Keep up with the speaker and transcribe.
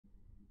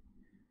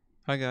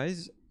Hi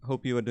guys,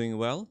 hope you are doing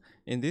well.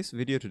 In this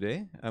video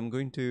today, I'm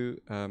going to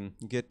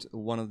get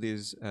one of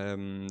these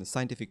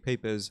scientific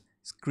papers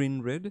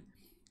screen read.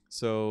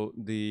 So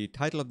the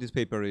title of this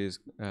paper is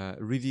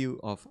Review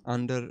of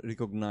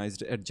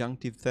Under-Recognized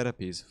Adjunctive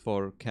Therapies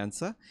for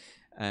Cancer.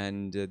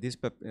 And this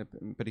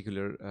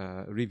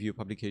particular review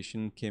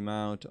publication came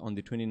out on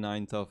the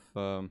 29th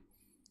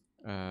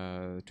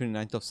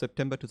of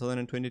September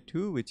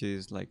 2022, which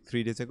is like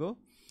 3 days ago.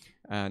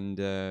 And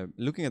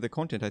looking at the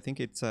content, I think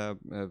it's a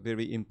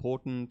very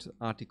important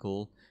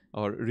article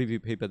or review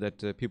paper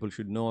that people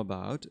should know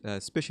about,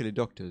 especially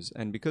doctors.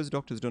 And because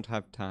doctors don't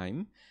have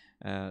time,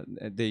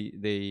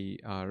 they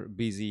are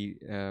busy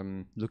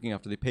looking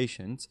after the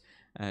patients,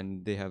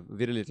 and they have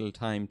very little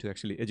time to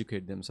actually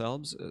educate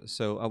themselves.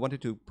 So I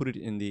wanted to put it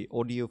in the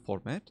audio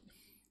format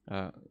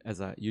as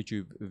a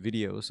YouTube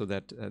video so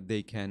that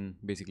they can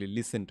basically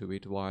listen to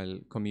it while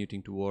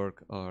commuting to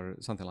work or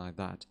something like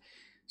that.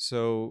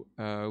 So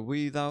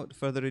without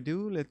further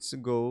ado, let's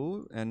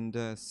go and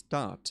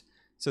start.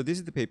 So this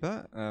is the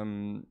paper.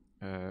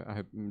 I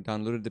have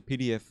downloaded the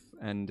PDF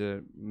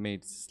and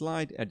made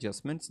slight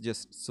adjustments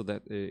just so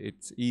that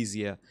it's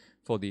easier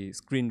for the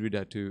screen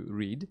reader to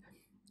read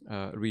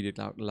it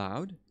out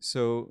loud.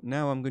 So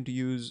now I'm going to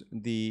use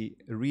the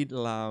read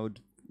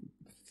aloud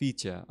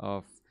feature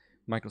of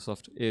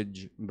Microsoft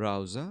Edge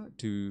browser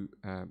to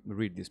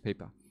read this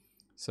paper.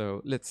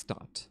 So let's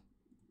start.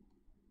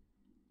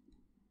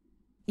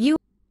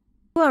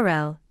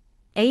 URL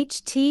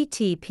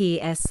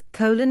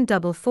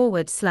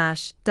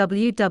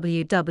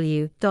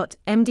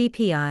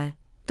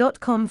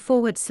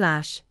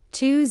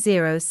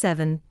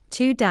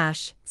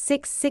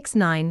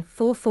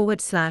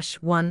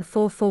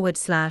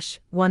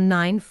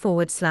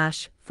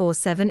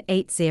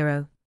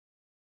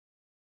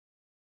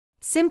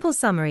Simple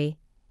summary.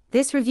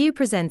 This review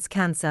presents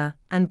cancer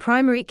and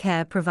primary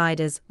care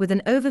providers with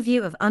an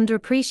overview of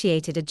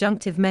underappreciated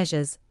adjunctive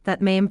measures that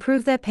may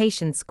improve their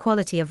patients'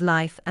 quality of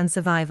life and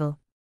survival.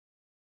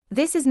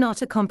 This is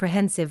not a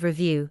comprehensive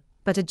review,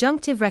 but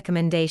adjunctive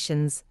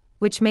recommendations,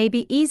 which may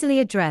be easily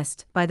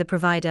addressed by the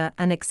provider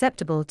and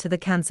acceptable to the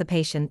cancer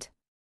patient.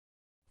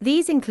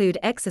 These include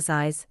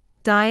exercise,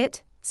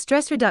 diet,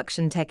 stress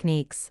reduction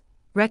techniques,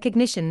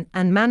 recognition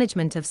and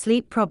management of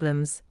sleep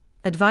problems,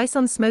 advice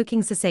on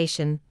smoking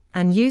cessation,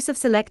 and use of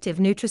selective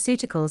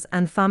nutraceuticals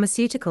and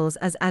pharmaceuticals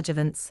as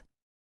adjuvants.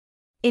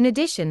 In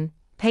addition,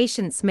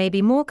 patients may be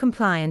more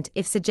compliant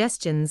if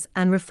suggestions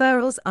and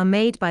referrals are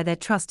made by their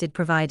trusted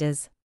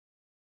providers.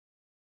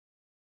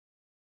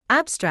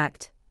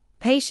 Abstract.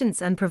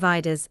 Patients and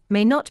providers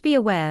may not be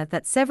aware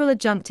that several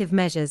adjunctive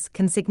measures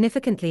can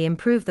significantly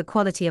improve the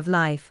quality of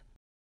life,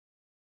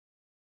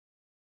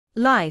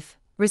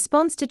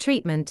 response to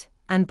treatment,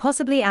 and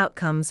possibly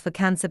outcomes for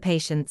cancer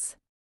patients.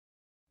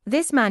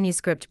 This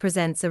manuscript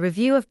presents a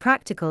review of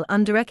practical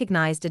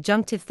under-recognized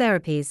adjunctive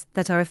therapies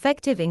that are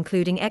effective,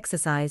 including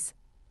exercise,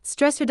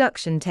 stress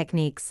reduction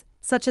techniques,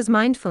 such as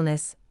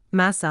mindfulness,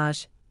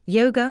 massage,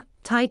 yoga,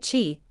 tai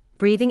chi,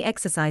 breathing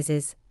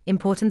exercises,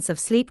 importance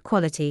of sleep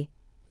quality,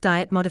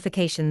 diet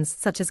modifications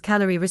such as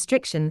calorie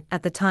restriction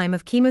at the time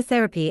of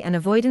chemotherapy and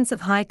avoidance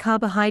of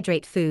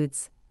high-carbohydrate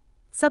foods,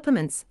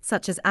 supplements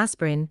such as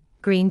aspirin,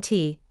 green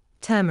tea,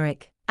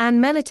 turmeric,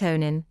 and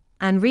melatonin,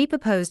 and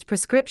repurposed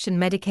prescription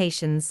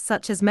medications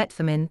such as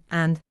metformin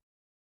and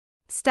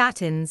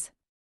statins.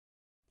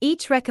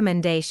 Each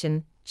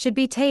recommendation should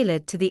be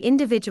tailored to the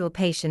individual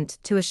patient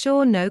to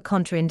assure no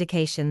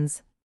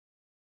contraindications.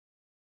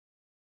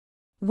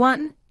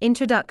 1.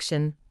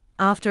 Introduction.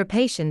 After a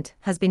patient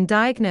has been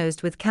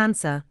diagnosed with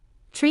cancer,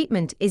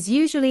 treatment is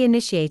usually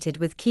initiated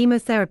with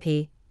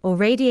chemotherapy or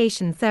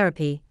radiation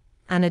therapy,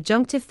 and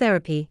adjunctive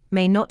therapy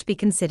may not be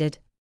considered.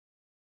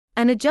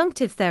 An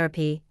adjunctive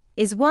therapy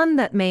is one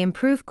that may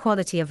improve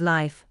quality of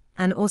life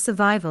and/or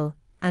survival,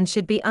 and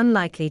should be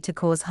unlikely to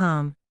cause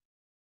harm.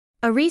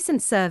 A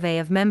recent survey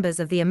of members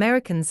of the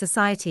American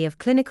Society of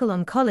Clinical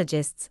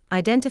Oncologists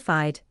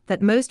identified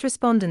that most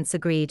respondents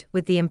agreed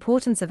with the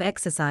importance of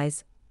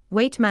exercise,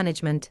 weight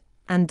management,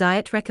 and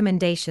diet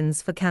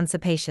recommendations for cancer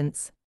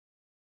patients.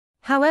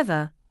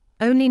 However,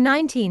 only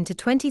 19 to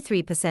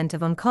 23%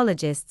 of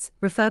oncologists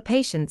refer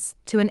patients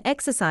to an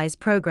exercise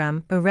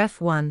program or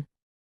REF1.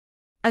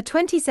 A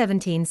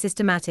 2017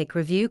 systematic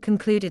review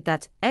concluded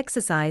that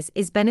exercise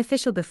is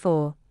beneficial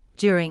before,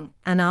 during,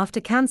 and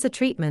after cancer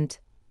treatment,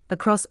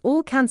 across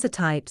all cancer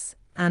types,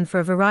 and for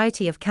a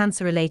variety of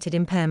cancer-related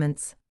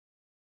impairments.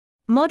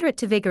 Moderate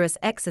to vigorous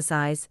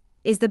exercise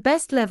is the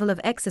best level of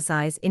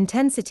exercise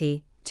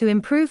intensity to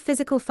improve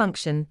physical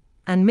function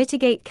and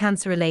mitigate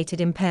cancer-related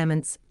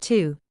impairments,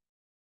 too.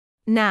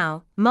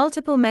 Now,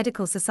 multiple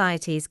medical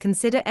societies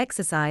consider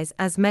exercise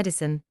as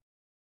medicine.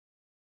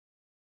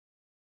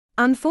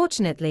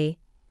 Unfortunately,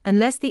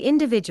 unless the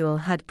individual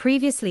had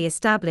previously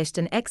established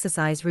an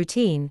exercise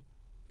routine,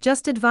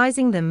 just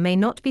advising them may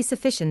not be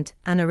sufficient,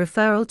 and a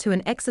referral to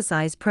an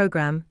exercise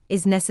program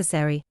is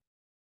necessary.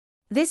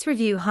 This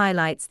review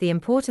highlights the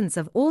importance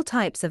of all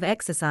types of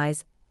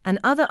exercise, and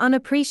other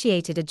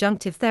unappreciated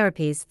adjunctive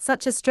therapies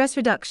such as stress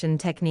reduction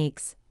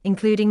techniques,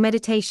 including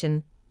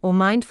meditation or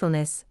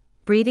mindfulness,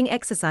 breathing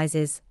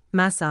exercises,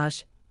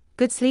 massage,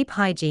 good sleep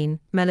hygiene,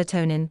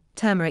 melatonin,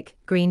 turmeric,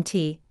 green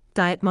tea,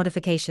 diet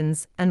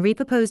modifications, and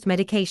reproposed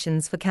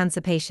medications for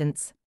cancer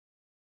patients.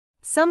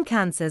 Some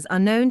cancers are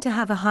known to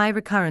have a high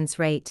recurrence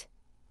rate,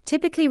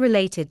 typically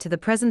related to the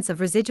presence of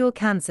residual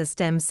cancer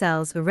stem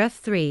cells or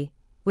REF3,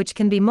 which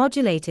can be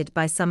modulated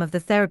by some of the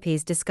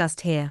therapies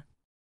discussed here.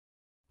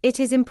 It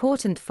is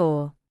important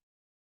for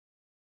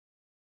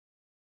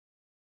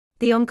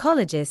the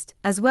oncologist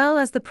as well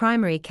as the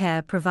primary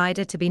care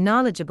provider to be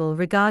knowledgeable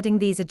regarding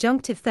these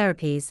adjunctive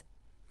therapies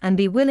and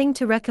be willing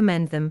to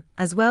recommend them,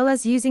 as well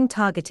as using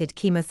targeted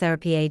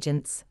chemotherapy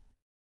agents.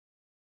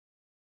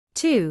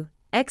 2.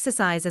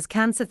 Exercise as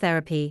cancer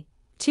therapy.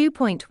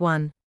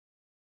 2.1.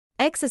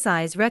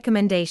 Exercise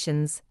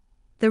recommendations.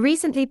 The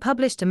recently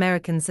published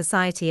American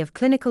Society of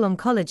Clinical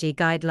Oncology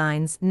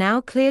guidelines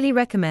now clearly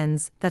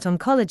recommends that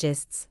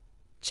oncologists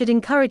should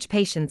encourage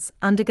patients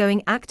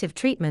undergoing active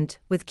treatment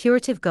with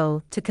curative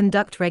goal to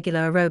conduct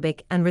regular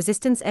aerobic and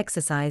resistance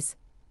exercise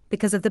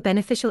because of the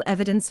beneficial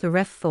evidence for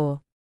REF4.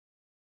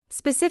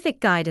 Specific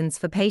guidance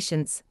for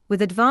patients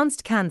with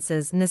advanced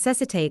cancers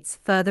necessitates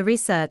further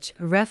research.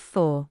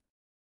 REF4.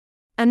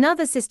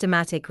 Another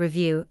systematic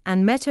review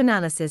and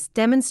meta-analysis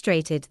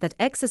demonstrated that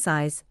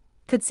exercise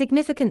could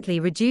significantly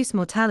reduce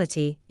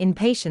mortality in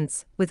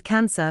patients with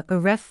cancer.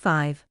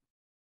 REF5.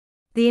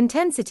 The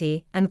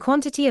intensity and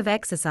quantity of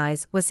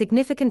exercise were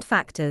significant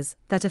factors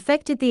that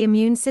affected the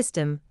immune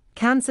system,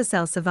 cancer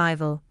cell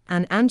survival,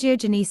 and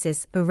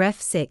angiogenesis.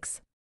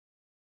 REF6.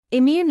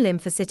 Immune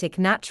lymphocytic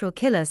natural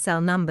killer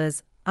cell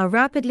numbers are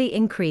rapidly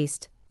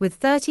increased with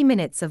 30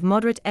 minutes of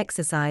moderate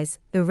exercise.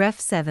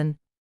 REF7.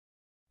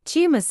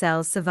 Tumor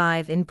cells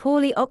survive in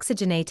poorly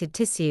oxygenated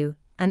tissue,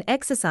 and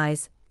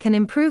exercise can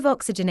improve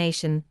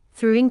oxygenation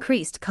through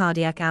increased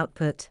cardiac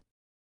output,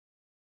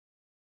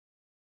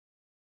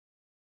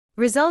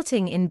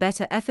 resulting in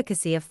better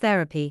efficacy of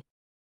therapy.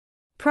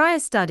 Prior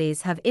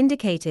studies have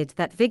indicated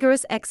that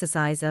vigorous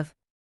exercise of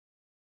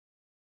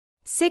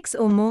 6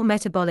 or more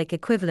metabolic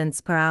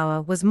equivalents per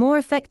hour was more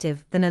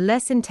effective than a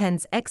less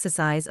intense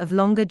exercise of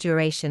longer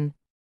duration.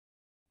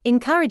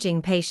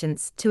 Encouraging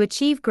patients to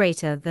achieve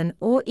greater than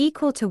or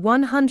equal to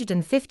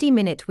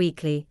 150-minute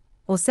weekly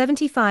or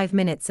 75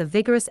 minutes of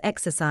vigorous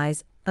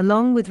exercise,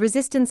 along with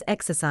resistance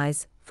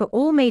exercise, for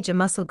all major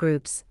muscle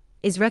groups,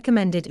 is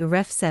recommended.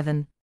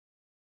 REF7.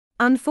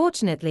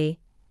 Unfortunately,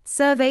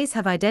 surveys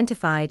have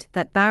identified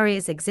that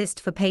barriers exist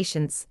for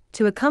patients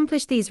to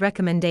accomplish these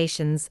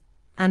recommendations,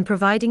 and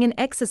providing an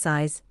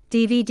exercise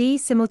DVD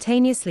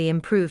simultaneously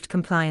improved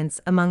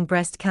compliance among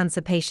breast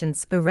cancer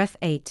patients.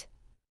 REF8.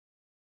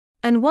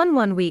 An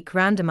 1-week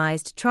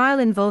randomized trial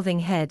involving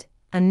head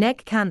and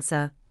neck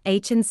cancer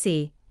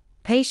 (H&C)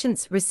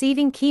 patients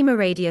receiving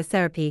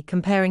chemoradiotherapy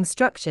comparing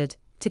structured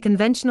to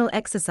conventional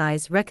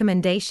exercise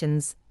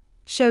recommendations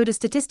showed a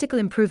statistical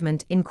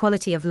improvement in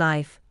quality of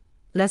life,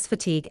 less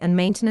fatigue and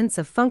maintenance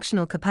of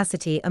functional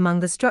capacity among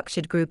the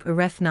structured group.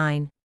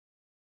 REF9.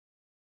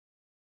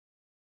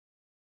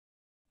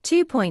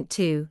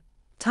 2.2.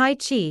 Tai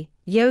Chi,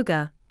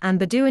 Yoga, and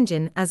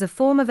Baduanjin as a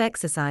form of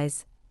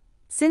exercise.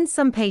 Since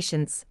some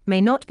patients may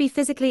not be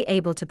physically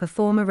able to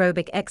perform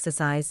aerobic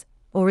exercise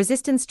or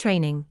resistance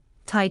training,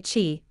 Tai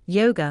Chi,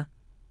 Yoga,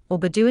 or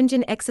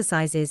Baduanjin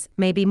exercises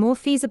may be more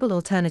feasible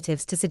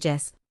alternatives to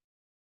suggest.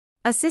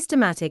 A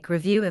systematic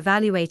review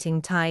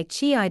evaluating Tai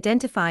Chi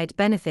identified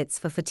benefits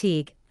for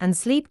fatigue and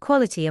sleep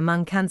quality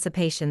among cancer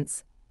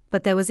patients,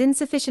 but there was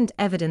insufficient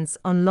evidence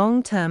on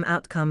long-term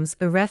outcomes.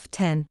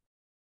 REF10.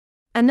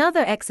 Another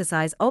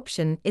exercise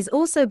option is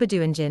also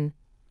Baduanjin,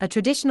 a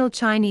traditional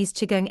Chinese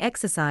Qigong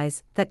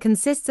exercise that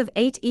consists of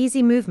 8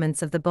 easy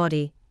movements of the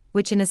body,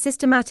 which in a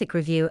systematic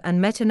review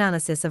and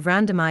meta-analysis of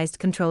randomized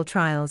control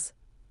trials,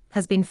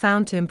 has been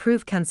found to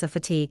improve cancer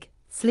fatigue,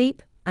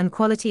 sleep, and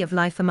quality of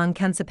life among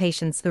cancer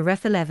patients.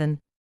 REF11.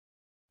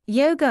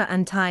 Yoga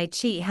and Tai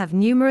Chi have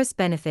numerous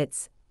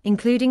benefits,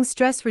 including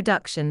stress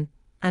reduction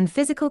and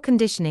physical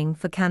conditioning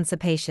for cancer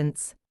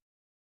patients.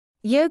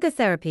 Yoga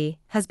therapy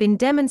has been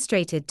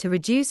demonstrated to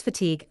reduce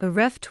fatigue.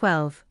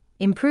 REF12.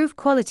 Improve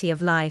quality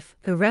of life.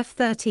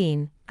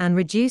 REF13. And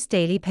reduce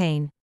daily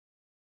pain.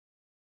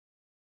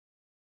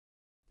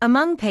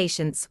 Among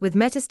patients with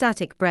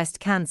metastatic breast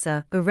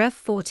cancer.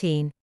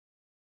 REF14.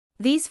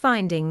 These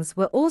findings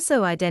were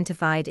also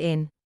identified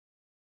in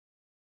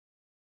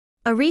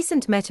a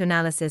recent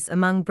meta-analysis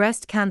among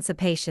breast cancer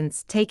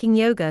patients taking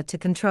yoga to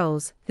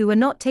controls who were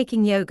not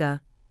taking yoga,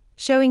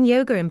 showing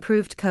yoga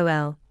improved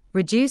COL,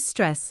 reduced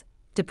stress,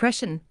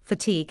 depression,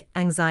 fatigue,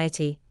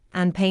 anxiety,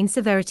 and pain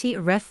severity.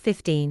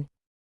 REF15.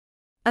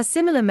 A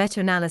similar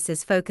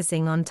meta-analysis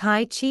focusing on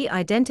Tai Chi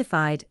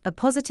identified a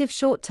positive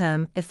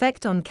short-term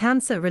effect on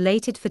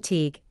cancer-related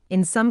fatigue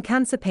in some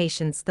cancer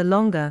patients the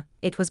longer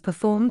it was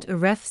performed.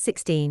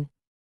 REF16.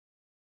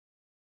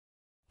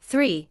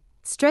 3.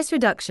 Stress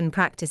reduction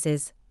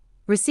practices.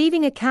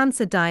 Receiving a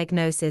cancer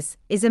diagnosis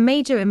is a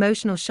major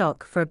emotional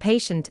shock for a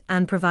patient,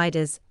 and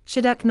providers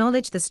should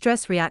acknowledge the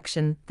stress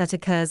reaction that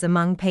occurs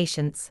among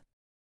patients.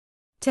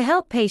 To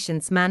help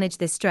patients manage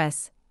this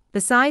stress,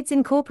 besides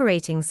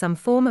incorporating some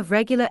form of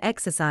regular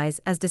exercise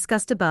as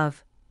discussed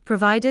above,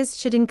 providers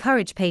should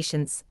encourage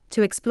patients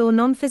to explore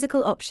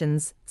non-physical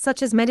options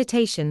such as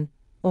meditation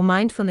or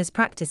mindfulness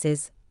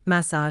practices,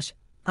 massage,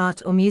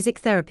 art or music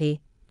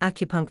therapy,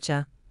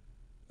 acupuncture,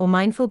 or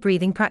mindful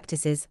breathing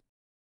practices.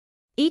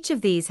 Each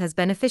of these has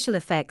beneficial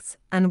effects,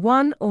 and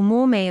one or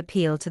more may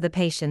appeal to the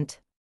patient.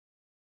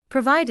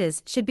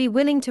 Providers should be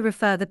willing to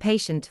refer the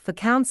patient for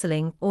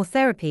counseling or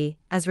therapy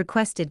as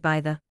requested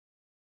by the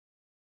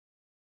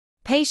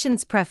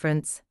patient's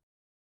preference.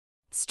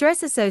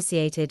 Stress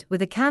associated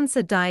with a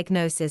cancer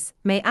diagnosis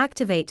may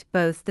activate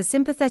both the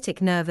sympathetic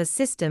nervous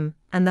system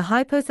and the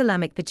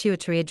hypothalamic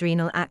pituitary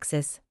adrenal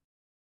axis.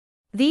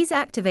 These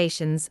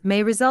activations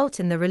may result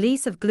in the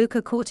release of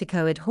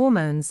glucocorticoid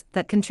hormones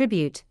that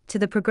contribute to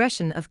the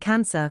progression of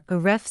cancer,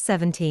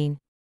 Ref17.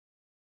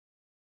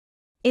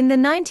 In the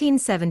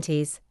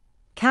 1970s,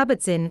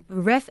 Kabat-Zinn,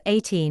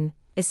 Ref18,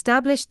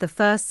 established the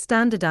first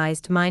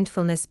standardized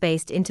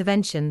mindfulness-based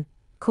intervention,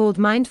 called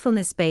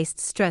mindfulness-based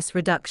stress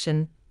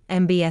reduction,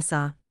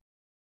 MBSR.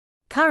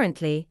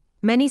 Currently,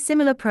 many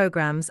similar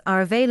programs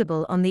are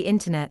available on the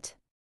internet.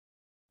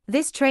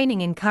 This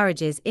training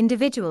encourages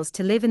individuals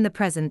to live in the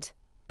present,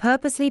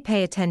 purposely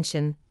pay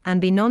attention, and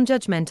be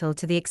non-judgmental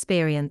to the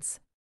experience.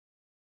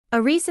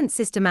 A recent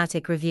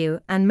systematic review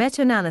and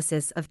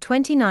meta-analysis of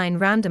 29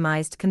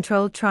 randomized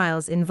controlled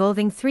trials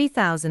involving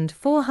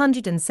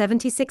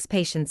 3,476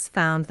 patients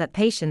found that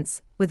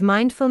patients with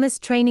mindfulness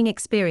training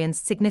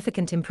experienced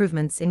significant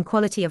improvements in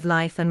quality of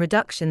life and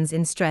reductions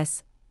in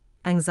stress,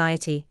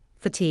 anxiety,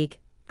 fatigue,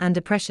 and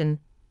depression,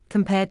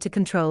 compared to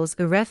controls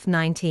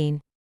Ref19.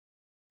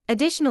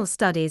 Additional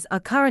studies are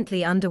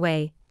currently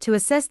underway to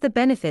assess the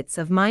benefits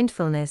of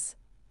mindfulness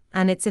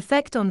and its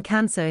effect on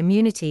cancer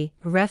immunity,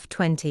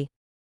 Ref20.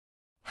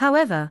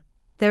 However,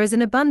 there is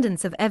an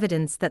abundance of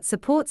evidence that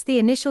supports the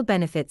initial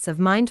benefits of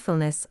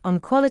mindfulness on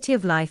quality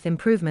of life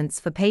improvements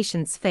for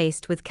patients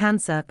faced with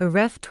cancer,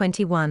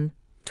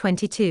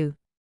 Ref21-22.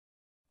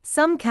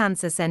 Some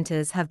cancer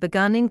centers have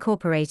begun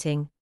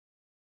incorporating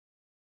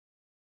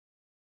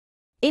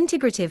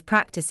integrative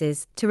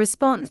practices to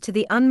respond to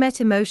the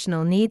unmet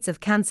emotional needs of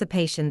cancer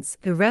patients,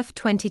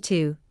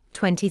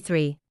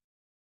 Ref22-23.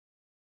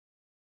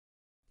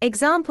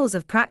 Examples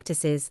of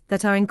practices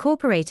that are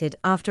incorporated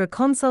after a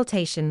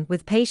consultation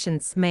with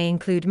patients may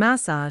include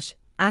massage,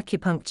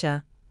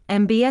 acupuncture,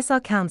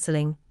 MBSR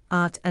counseling,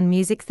 art and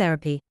music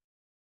therapy.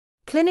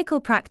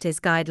 Clinical practice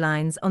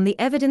guidelines on the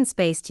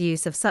evidence-based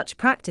use of such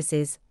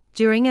practices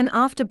during and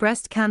after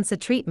breast cancer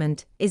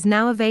treatment is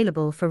now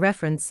available for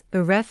reference,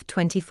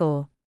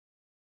 Ref24.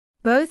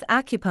 Both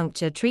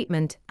acupuncture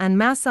treatment and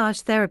massage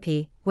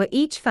therapy were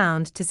each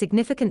found to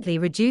significantly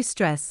reduce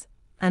stress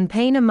and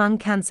pain among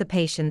cancer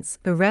patients,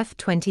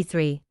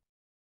 Ref23.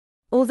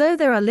 Although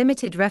there are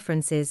limited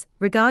references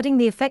regarding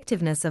the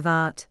effectiveness of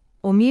art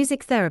or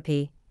music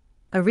therapy,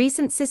 a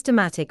recent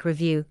systematic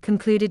review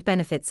concluded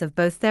benefits of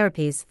both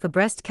therapies for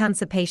breast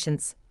cancer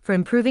patients for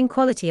improving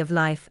quality of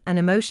life and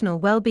emotional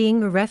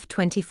well-being,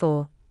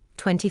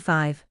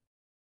 Ref24-25.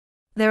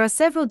 There are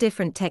several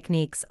different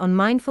techniques on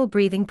mindful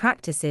breathing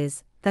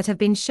practices that have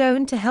been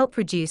shown to help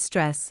reduce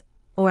stress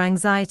or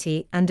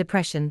anxiety and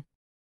depression.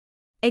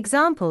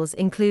 Examples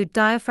include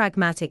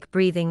diaphragmatic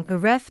breathing,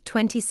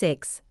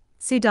 Ref26,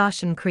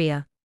 Sudarshan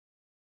Kriya.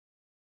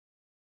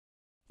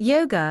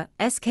 Yoga,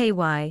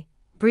 SKY,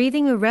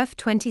 breathing,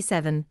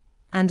 Ref27,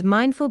 and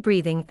mindful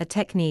breathing, a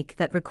technique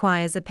that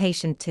requires a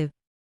patient to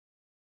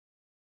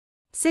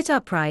sit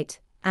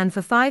upright and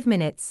for 5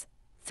 minutes,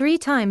 3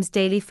 times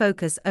daily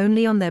focus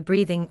only on their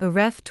breathing,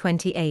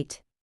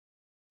 Ref28.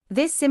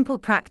 This simple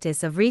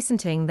practice of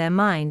recentering their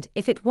mind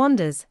if it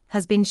wanders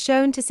has been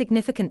shown to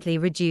significantly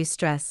reduce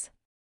stress.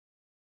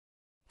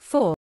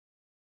 4.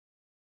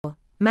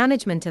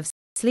 Management of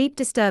sleep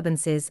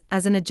disturbances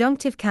as an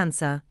adjunctive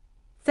cancer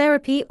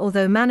therapy.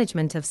 Although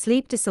management of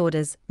sleep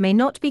disorders may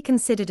not be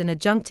considered an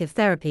adjunctive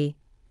therapy,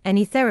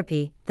 any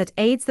therapy that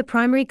aids the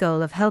primary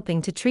goal of helping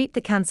to treat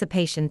the cancer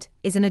patient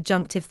is an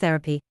adjunctive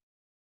therapy.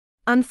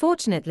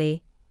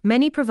 Unfortunately,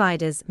 many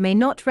providers may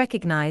not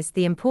recognize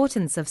the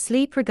importance of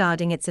sleep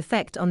regarding its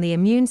effect on the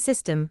immune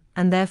system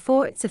and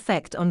therefore its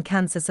effect on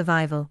cancer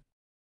survival.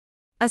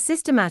 A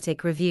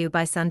systematic review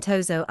by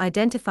Santoso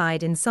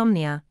identified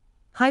insomnia,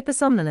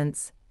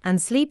 hypersomnolence,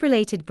 and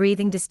sleep-related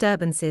breathing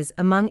disturbances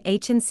among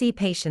HNC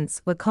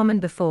patients were common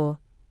before,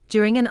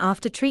 during and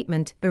after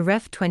treatment,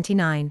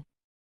 Ref29.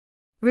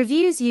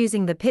 Reviews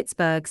using the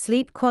Pittsburgh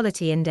Sleep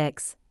Quality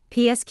Index,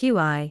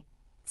 PSQI,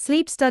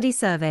 sleep study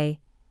survey,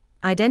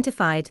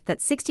 identified that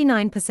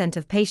 69%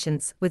 of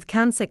patients with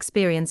cancer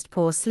experienced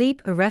poor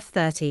sleep,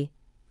 Ref30,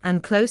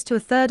 and close to a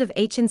third of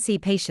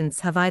HNC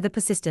patients have either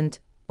persistent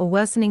or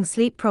worsening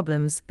sleep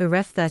problems,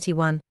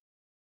 Ref31.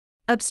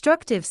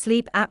 Obstructive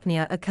sleep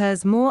apnea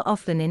occurs more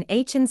often in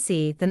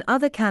HNC than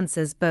other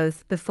cancers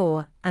both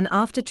before and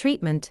after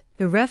treatment,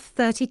 Ref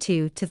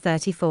 32 to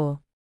 34.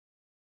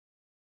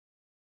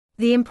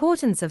 The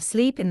importance of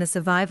sleep in the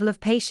survival of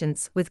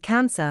patients with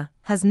cancer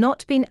has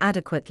not been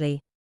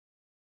adequately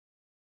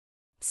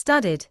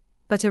studied,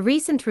 but a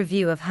recent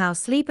review of how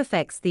sleep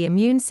affects the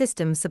immune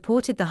system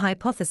supported the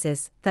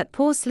hypothesis that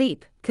poor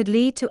sleep could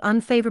lead to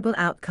unfavorable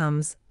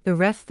outcomes,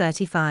 Ref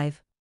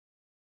 35.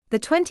 The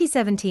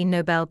 2017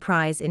 Nobel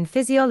Prize in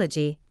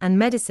Physiology and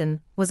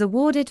Medicine was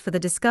awarded for the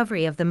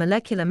discovery of the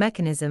molecular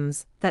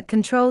mechanisms that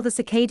control the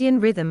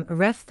circadian rhythm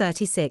Ref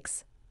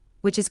 36,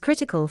 which is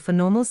critical for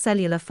normal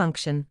cellular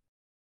function.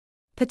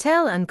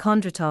 Patel and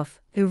Kondratov,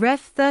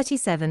 Ref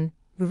 37,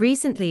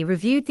 recently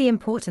reviewed the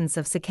importance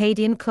of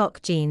circadian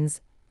clock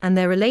genes and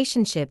their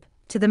relationship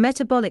to the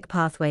metabolic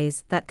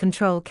pathways that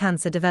control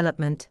cancer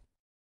development.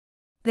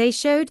 They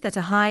showed that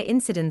a high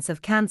incidence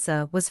of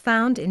cancer was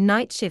found in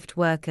night shift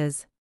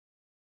workers.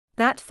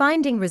 That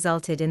finding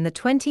resulted in the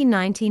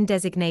 2019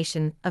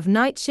 designation of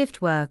night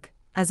shift work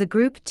as a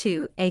Group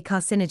 2A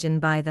carcinogen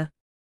by the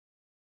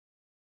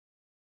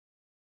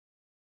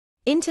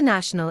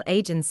International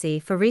Agency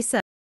for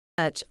Research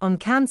on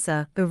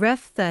Cancer, Ref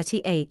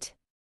 38.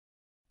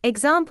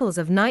 Examples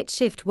of night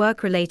shift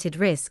work-related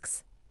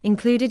risks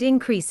included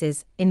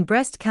increases in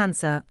breast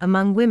cancer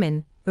among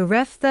women,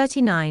 Ref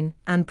 39,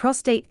 and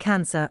prostate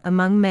cancer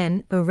among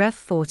men, Ref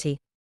 40.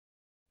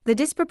 The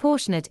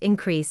disproportionate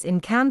increase in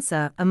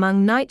cancer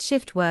among night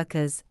shift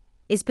workers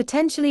is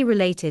potentially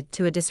related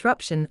to a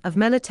disruption of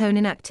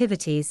melatonin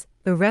activities,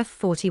 Ref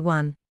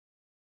 41.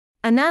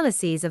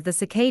 Analyses of the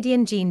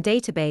circadian gene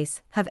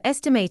database have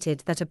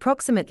estimated that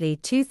approximately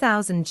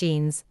 2,000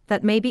 genes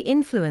that may be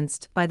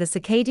influenced by the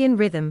circadian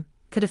rhythm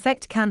could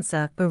affect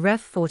cancer,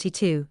 Ref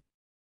 42.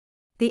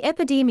 The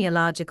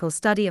epidemiological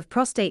study of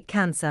prostate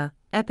cancer,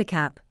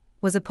 EPICAP,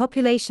 was a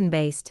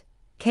population-based,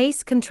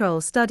 case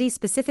control study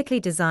specifically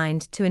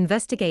designed to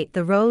investigate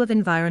the role of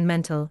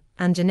environmental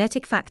and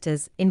genetic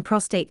factors in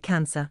prostate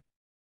cancer.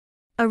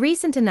 A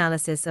recent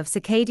analysis of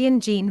circadian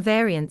gene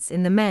variants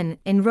in the men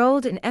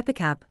enrolled in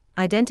EPICAP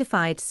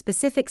identified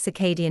specific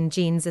circadian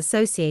genes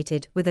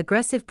associated with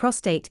aggressive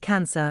prostate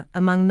cancer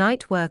among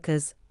night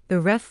workers,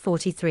 Ref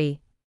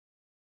 43.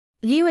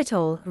 Liu et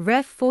al.,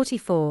 Ref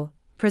 44,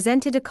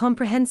 presented a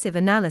comprehensive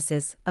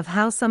analysis of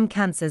how some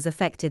cancers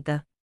affected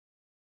the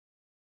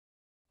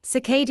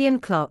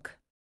circadian clock.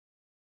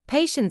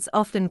 Patients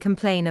often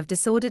complain of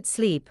disordered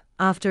sleep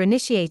after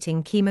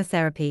initiating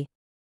chemotherapy.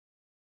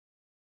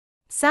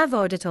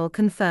 Savard et al.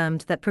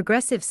 Confirmed that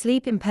progressive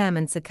sleep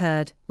impairments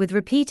occurred with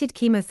repeated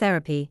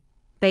chemotherapy,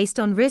 based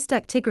on wrist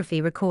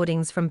actigraphy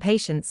recordings from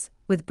patients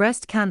with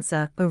breast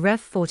cancer,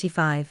 Ref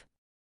 45.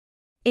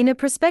 In a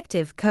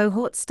prospective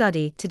cohort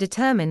study to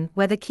determine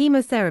whether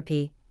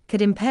chemotherapy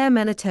could impair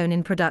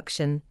melatonin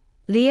production,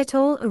 Li et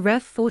al.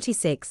 Ref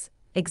 46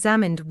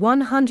 examined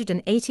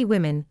 180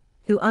 women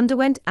who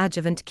underwent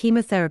adjuvant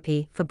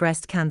chemotherapy for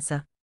breast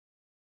cancer.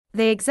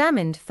 They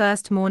examined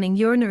first morning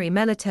urinary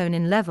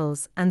melatonin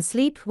levels and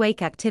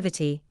sleep-wake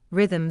activity,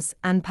 rhythms,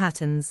 and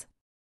patterns.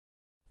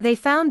 They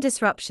found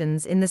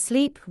disruptions in the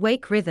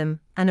sleep-wake rhythm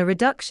and a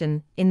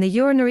reduction in the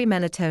urinary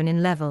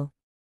melatonin level.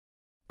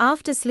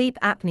 After sleep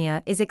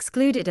apnea is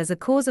excluded as a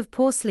cause of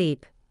poor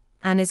sleep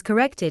and is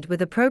corrected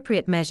with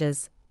appropriate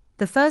measures,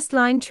 the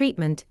first-line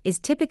treatment is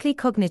typically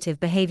cognitive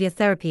behavior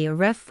therapy or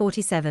Ref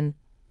 47,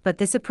 but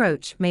this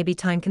approach may be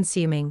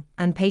time-consuming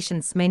and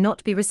patients may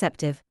not be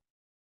receptive.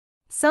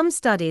 Some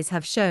studies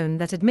have shown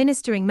that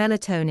administering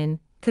melatonin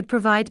could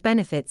provide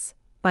benefits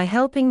by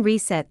helping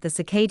reset the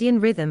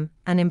circadian rhythm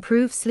and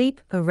improve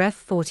sleep, Ref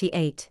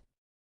 48.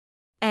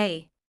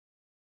 A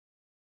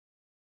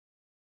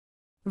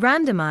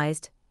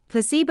randomized,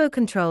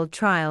 placebo-controlled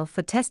trial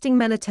for testing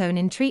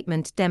melatonin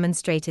treatment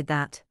demonstrated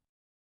that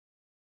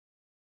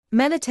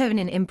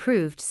melatonin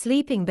improved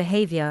sleeping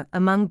behavior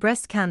among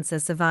breast cancer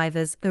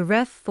survivors,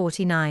 Ref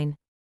 49.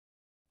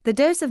 The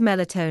dose of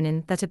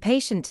melatonin that a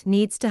patient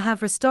needs to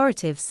have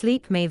restorative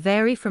sleep may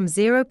vary from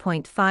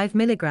 0.5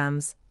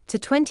 mg to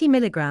 20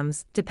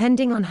 mg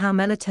depending on how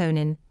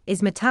melatonin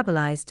is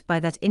metabolized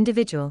by that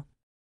individual.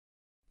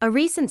 A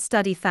recent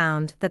study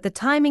found that the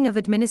timing of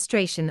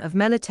administration of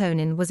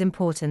melatonin was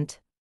important.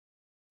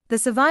 The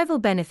survival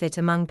benefit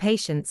among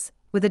patients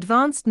with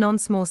advanced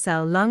non-small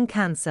cell lung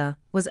cancer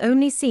was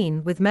only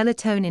seen with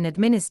melatonin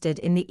administered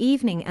in the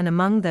evening and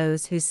among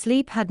those whose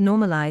sleep had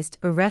normalized,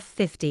 Ref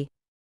 50.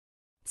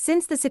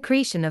 Since the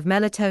secretion of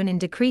melatonin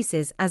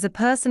decreases as a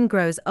person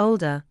grows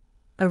older,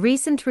 a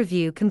recent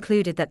review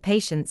concluded that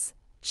patients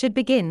should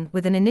begin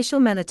with an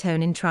initial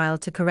melatonin trial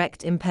to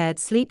correct impaired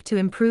sleep to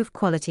improve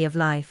quality of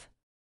life.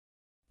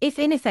 If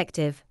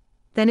ineffective,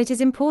 then it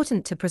is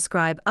important to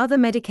prescribe other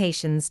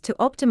medications to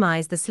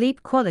optimize the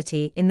sleep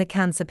quality in the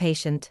cancer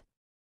patient.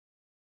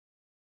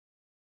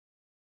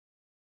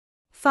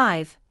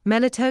 5.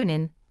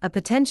 Melatonin, a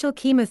potential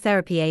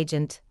chemotherapy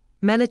agent.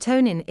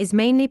 Melatonin is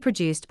mainly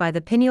produced by the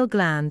pineal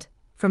gland,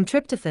 from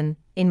tryptophan,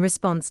 in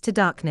response to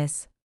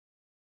darkness.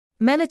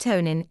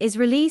 Melatonin is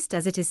released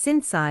as it is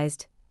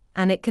synthesized,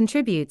 and it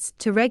contributes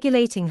to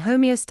regulating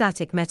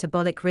homeostatic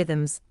metabolic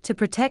rhythms to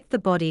protect the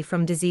body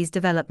from disease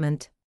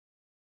development.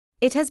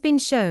 It has been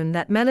shown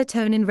that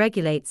melatonin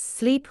regulates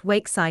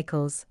sleep-wake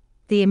cycles,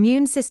 the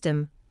immune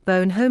system,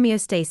 bone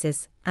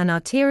homeostasis, and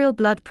arterial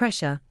blood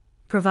pressure,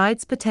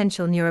 provides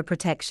potential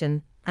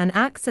neuroprotection, and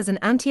acts as an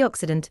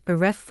antioxidant,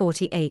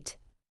 Ref48.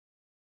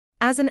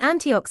 As an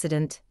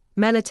antioxidant,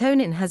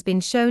 melatonin has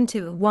been shown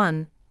to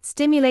 1.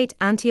 Stimulate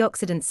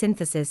antioxidant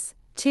synthesis,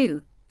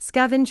 2.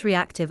 Scavenge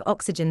reactive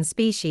oxygen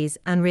species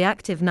and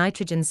reactive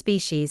nitrogen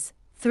species,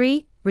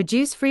 3.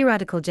 Reduce free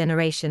radical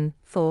generation,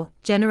 4.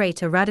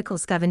 Generate a radical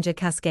scavenger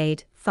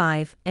cascade,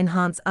 5.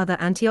 Enhance other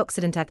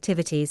antioxidant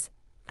activities,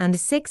 and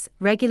 6.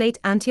 Regulate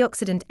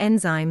antioxidant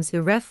enzymes,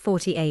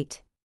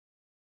 Ref48.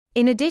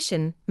 In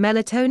addition,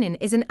 melatonin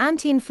is an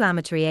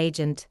anti-inflammatory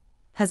agent,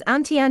 has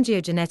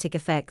anti-angiogenetic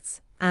effects,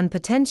 and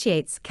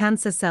potentiates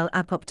cancer cell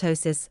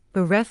apoptosis,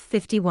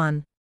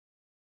 Ref51.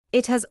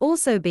 It has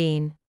also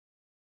been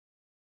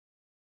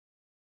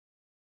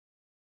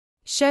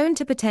shown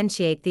to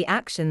potentiate the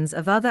actions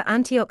of other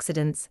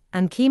antioxidants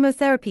and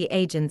chemotherapy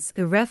agents,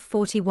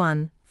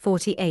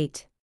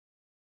 Ref41-48.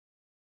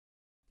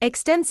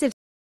 Extensive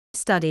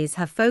studies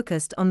have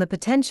focused on the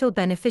potential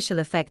beneficial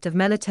effect of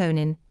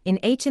melatonin in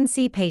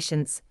H&C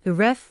patients,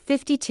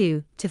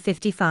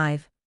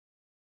 Ref52-55.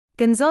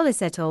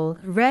 Gonzalez et al.,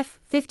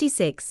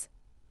 Ref56,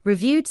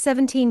 reviewed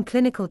 17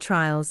 clinical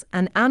trials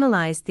and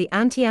analyzed the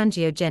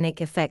anti-angiogenic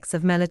effects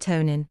of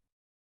melatonin.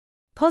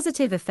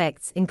 Positive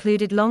effects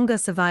included longer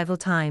survival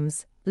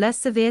times, less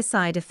severe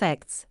side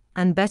effects,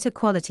 and better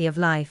quality of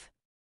life.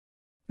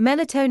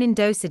 Melatonin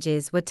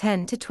dosages were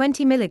 10 to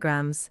 20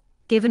 milligrams,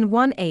 given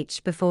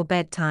 1h before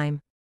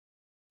bedtime.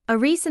 A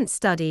recent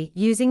study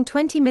using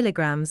 20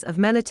 milligrams of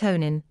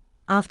melatonin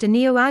after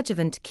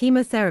neoadjuvant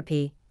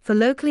chemotherapy for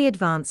locally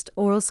advanced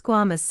oral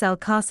squamous cell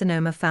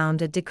carcinoma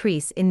found a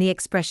decrease in the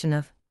expression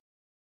of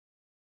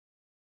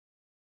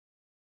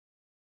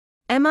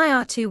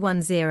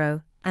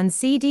MIR210 and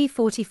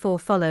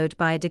CD44, followed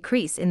by a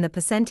decrease in the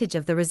percentage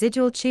of the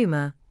residual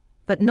tumor,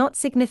 but not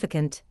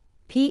significant,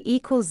 p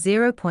equals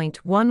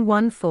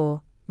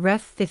 0.114,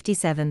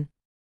 Ref57.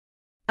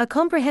 A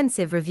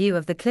comprehensive review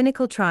of the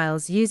clinical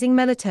trials using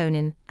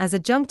melatonin as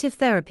adjunctive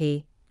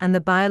therapy and the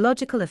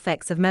biological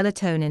effects of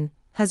melatonin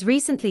has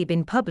recently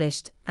been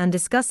published and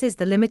discusses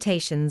the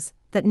limitations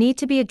that need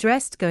to be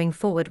addressed going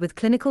forward with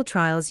clinical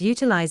trials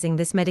utilizing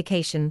this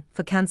medication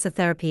for cancer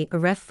therapy,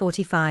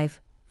 Ref45,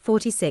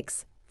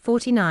 46,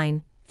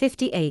 49,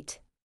 58.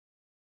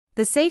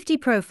 The safety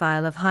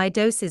profile of high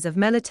doses of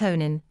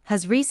melatonin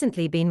has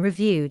recently been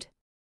reviewed.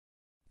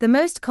 The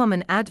most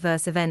common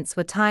adverse events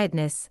were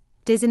tiredness,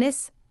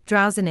 dizziness,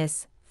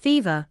 drowsiness,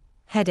 fever,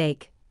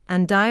 headache,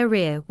 and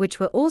diarrhea, which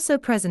were also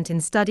present in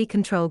study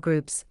control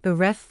groups,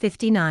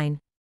 Ref59.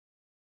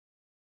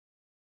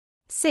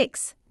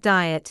 6.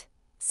 Diet.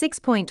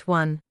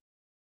 6.1.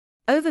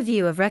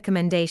 Overview of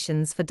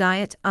recommendations for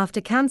diet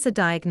after cancer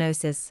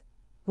diagnosis.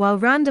 While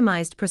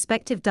randomized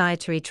prospective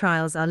dietary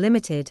trials are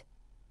limited,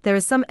 there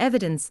is some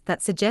evidence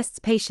that suggests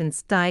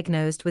patients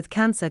diagnosed with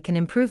cancer can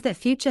improve their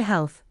future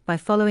health by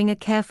following a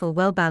careful,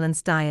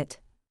 well-balanced diet.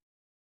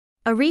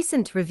 A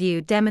recent review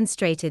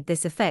demonstrated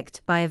this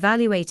effect by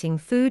evaluating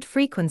food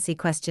frequency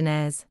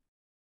questionnaires.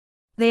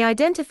 They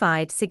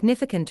identified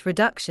significant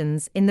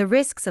reductions in the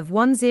risks of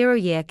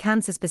 10-year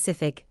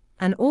cancer-specific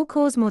and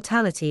all-cause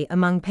mortality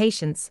among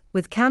patients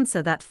with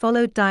cancer that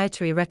followed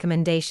dietary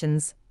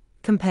recommendations,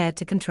 compared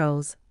to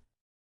controls.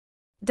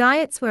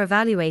 Diets were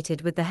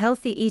evaluated with the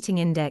Healthy Eating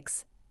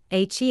Index,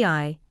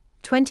 HEI,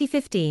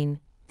 2015,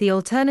 the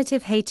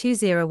alternative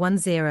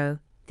HEI2010,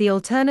 the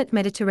alternate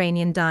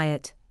Mediterranean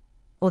diet,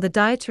 or the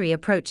dietary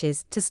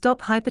approaches to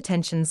stop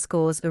hypertension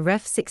scores,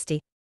 Ref60.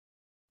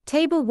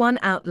 Table 1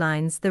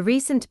 outlines the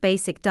recent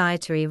basic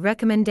dietary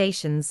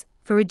recommendations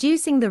for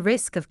reducing the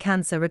risk of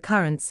cancer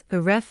recurrence,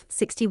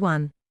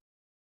 Ref61.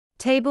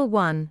 Table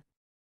 1.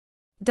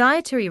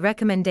 Dietary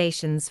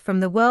recommendations from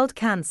the World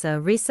Cancer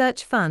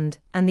Research Fund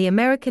and the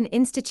American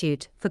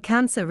Institute for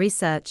Cancer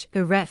Research,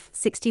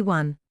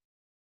 Ref61.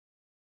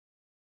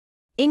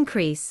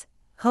 Increase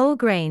whole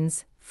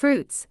grains,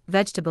 fruits,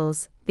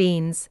 vegetables,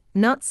 beans,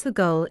 nuts. The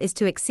goal is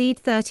to exceed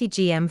 30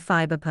 gm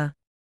fiber per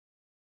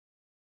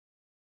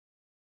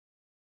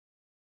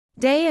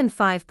day and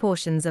 5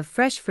 portions of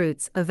fresh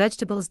fruits or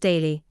vegetables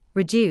daily.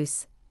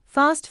 Reduce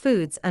fast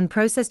foods and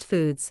processed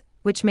foods,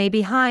 which may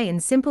be high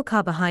in simple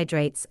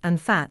carbohydrates and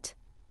fat,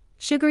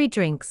 sugary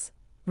drinks,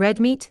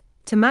 red meat,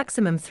 to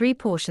maximum 3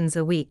 portions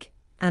a week,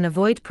 and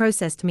avoid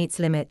processed meats.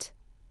 Limit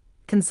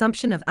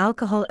consumption of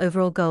alcohol.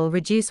 Overall goal: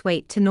 reduce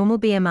weight to normal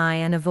BMI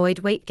and avoid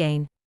weight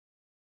gain.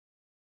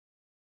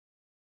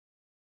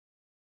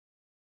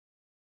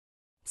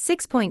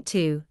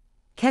 6.2.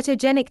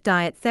 Ketogenic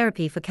diet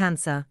therapy for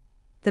cancer.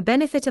 The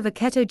benefit of a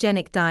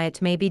ketogenic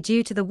diet may be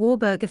due to the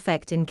Warburg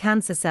effect in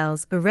cancer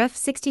cells,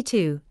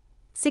 Ref62,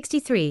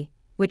 63,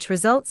 which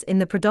results in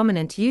the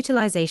predominant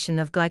utilization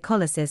of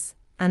glycolysis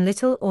and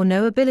little or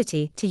no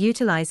ability to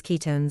utilize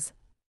ketones.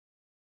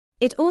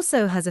 It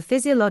also has a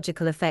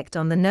physiological effect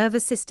on the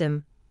nervous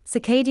system,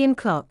 circadian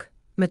clock,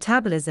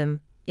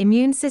 metabolism,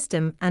 immune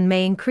system, and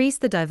may increase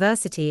the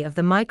diversity of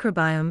the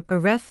microbiome.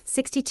 Ref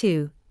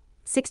 62,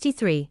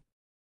 63.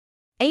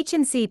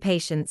 H&C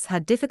patients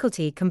had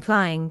difficulty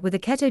complying with a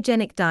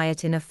ketogenic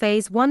diet in a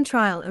phase 1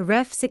 trial.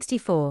 Ref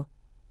 64.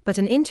 But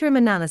an interim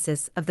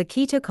analysis of the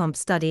KetoComp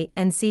study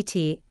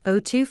NCT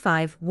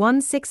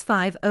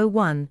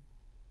 025-16501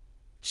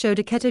 showed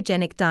a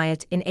ketogenic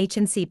diet in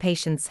H&C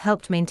patients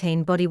helped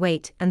maintain body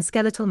weight and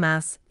skeletal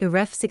mass.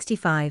 Ref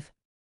 65.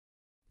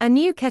 A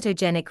new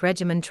ketogenic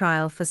regimen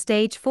trial for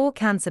stage 4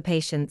 cancer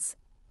patients,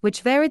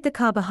 which varied the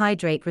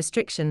carbohydrate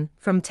restriction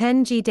from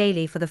 10 g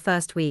daily for the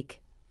first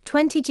week,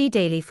 20 g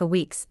daily for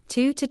weeks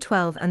 2 to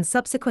 12 and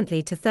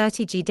subsequently to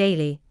 30 g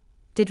daily,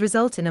 did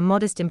result in a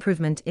modest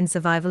improvement in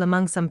survival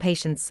among some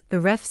patients.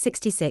 Ref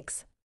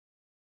 66.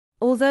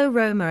 Although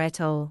Romer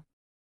et al.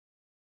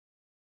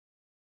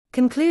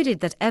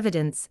 Concluded that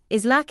evidence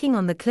is lacking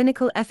on the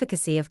clinical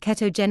efficacy of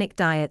ketogenic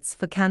diets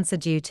for cancer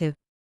due to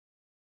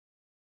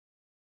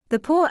the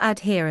poor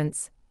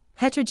adherence,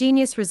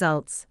 heterogeneous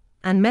results,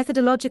 and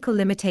methodological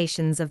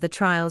limitations of the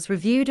trials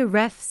reviewed.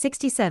 Ref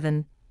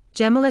 67.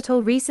 Gemal et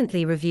al.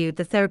 Recently reviewed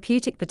the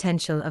therapeutic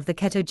potential of the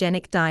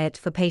ketogenic diet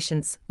for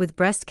patients with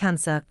breast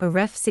cancer.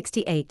 Ref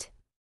 68.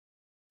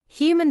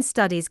 Human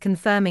studies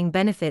confirming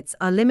benefits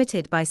are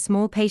limited by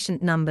small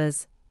patient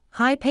numbers,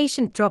 high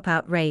patient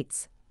dropout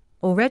rates,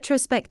 or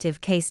retrospective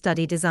case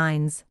study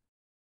designs.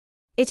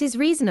 It is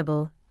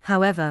reasonable,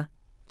 however,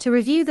 to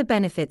review the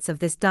benefits of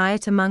this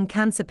diet among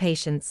cancer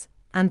patients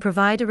and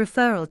provide a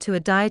referral to a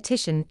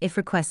dietitian if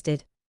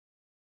requested.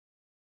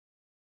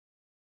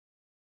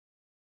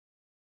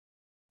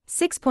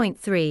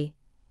 6.3.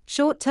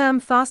 Short-term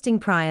fasting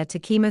prior to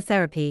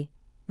chemotherapy.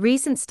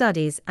 Recent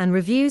studies and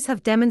reviews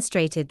have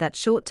demonstrated that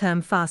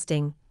short-term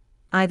fasting,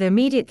 either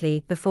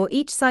immediately before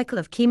each cycle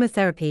of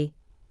chemotherapy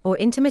or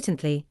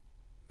intermittently,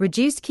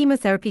 reduced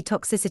chemotherapy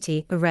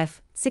toxicity.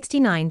 Ref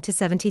 69 to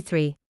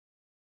 73.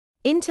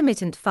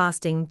 Intermittent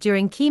fasting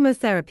during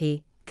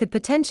chemotherapy could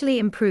potentially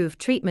improve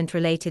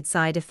treatment-related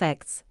side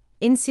effects,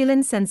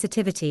 insulin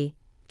sensitivity,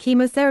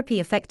 chemotherapy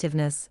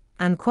effectiveness,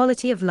 and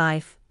quality of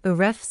life.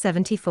 Ref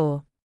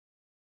 74.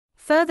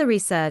 Further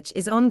research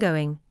is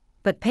ongoing,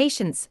 but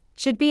patients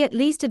should be at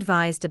least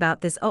advised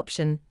about this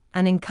option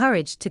and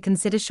encouraged to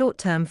consider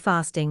short-term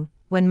fasting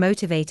when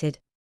motivated.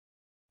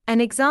 An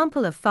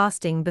example of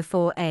fasting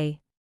before a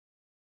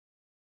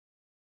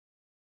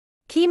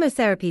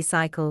chemotherapy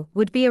cycle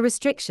would be a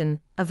restriction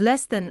of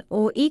less than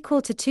or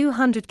equal to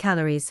 200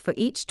 calories for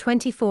each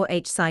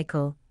 24H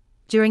cycle,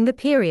 during the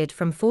period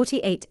from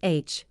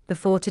 48H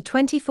before to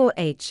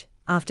 24H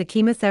after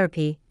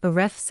chemotherapy.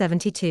 Ref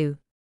 72.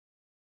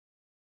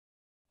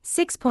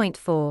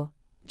 6.4.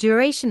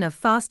 Duration of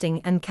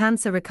fasting and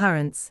cancer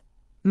recurrence.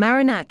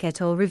 Marinak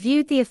et al.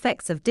 Reviewed the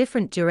effects of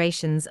different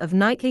durations of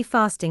nightly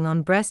fasting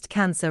on breast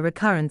cancer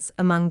recurrence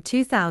among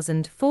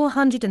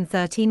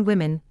 2,413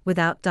 women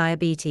without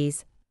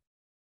diabetes.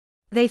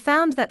 They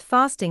found that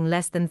fasting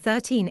less than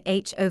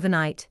 13H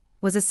overnight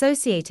was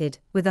associated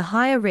with a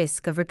higher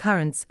risk of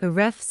recurrence.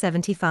 Ref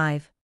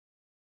 75.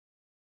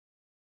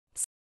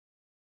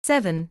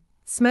 7.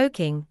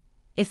 Smoking.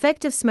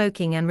 Effective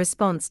smoking and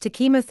response to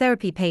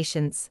chemotherapy.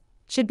 Patients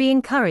should be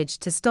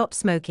encouraged to stop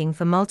smoking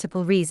for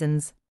multiple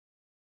reasons.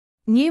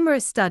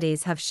 Numerous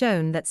studies have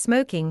shown that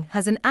smoking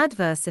has an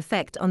adverse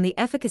effect on the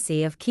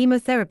efficacy of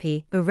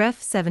chemotherapy.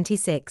 Ref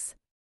 76.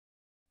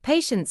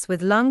 Patients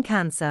with lung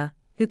cancer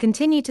who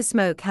continue to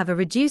smoke have a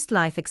reduced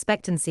life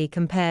expectancy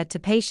compared to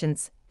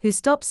patients who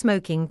stop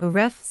smoking.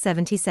 Ref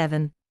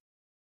 77.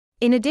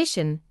 In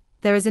addition,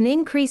 there is an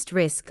increased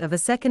risk of a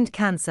second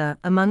cancer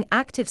among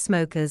active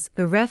smokers.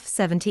 Ref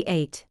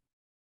 78.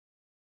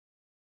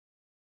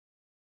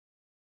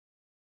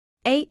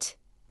 8.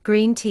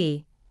 Green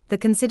tea. The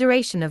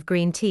consideration of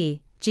green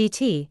tea,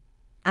 GT,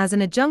 as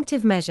an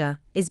adjunctive measure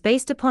is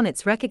based upon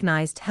its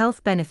recognized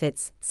health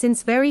benefits,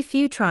 since very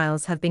few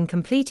trials have been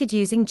completed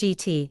using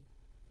GT,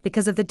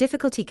 because of the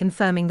difficulty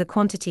confirming the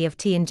quantity of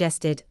tea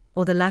ingested,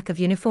 or the lack of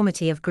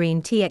uniformity of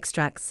green tea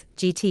extracts,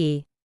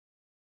 GTE.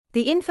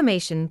 The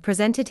information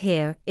presented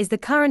here is the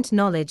current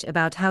knowledge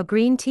about how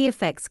green tea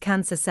affects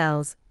cancer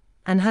cells,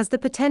 and has the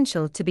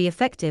potential to be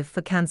effective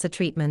for cancer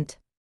treatment.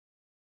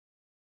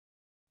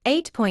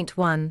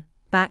 8.1.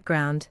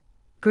 Background.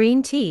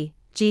 Green tea,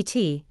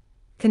 GT,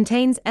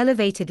 contains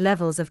elevated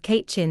levels of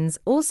catechins,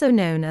 also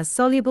known as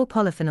soluble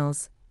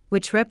polyphenols,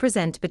 which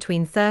represent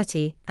between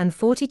 30 and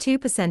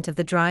 42% of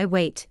the dry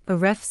weight.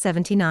 Ref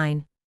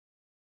 79.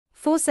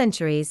 For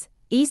centuries,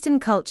 Eastern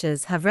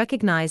cultures have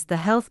recognized the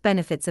health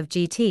benefits of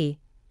GT,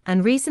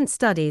 and recent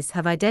studies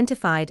have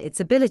identified its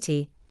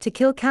ability to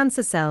kill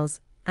cancer cells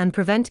and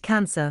prevent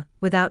cancer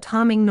without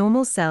harming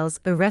normal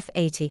cells. Ref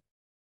 80.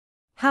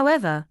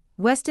 However,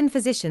 Western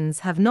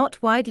physicians have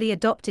not widely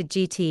adopted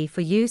GT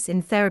for use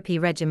in therapy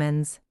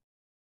regimens.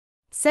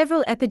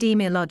 Several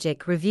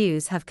epidemiologic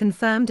reviews have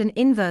confirmed an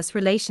inverse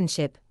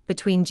relationship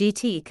between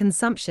GT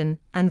consumption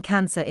and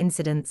cancer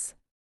incidence.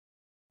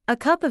 A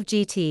cup of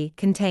GT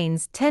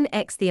contains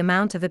 10x the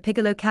amount of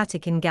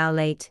epigallocatechin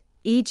gallate,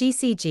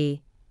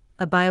 EGCG,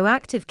 a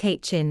bioactive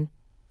catechin,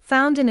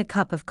 found in a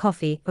cup of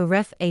coffee,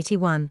 Ref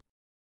 81.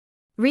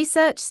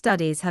 Research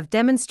studies have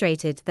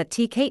demonstrated that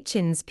T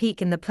catechins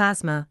peak in the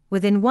plasma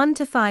within 1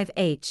 to 5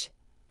 H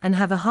and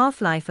have a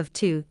half-life of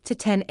 2 to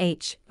 10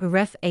 H,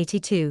 Ref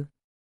 82.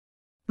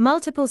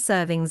 Multiple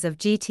servings of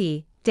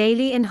GT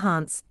daily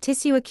enhance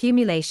tissue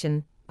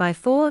accumulation by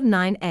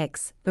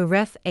 4-9x,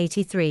 Ref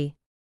 83.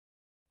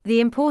 The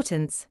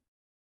importance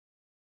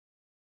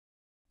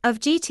of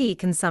GT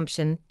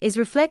consumption is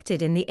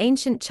reflected in the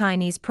ancient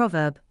Chinese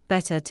proverb,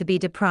 better to be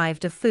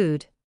deprived of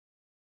food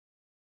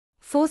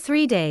for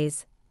 3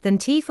 days than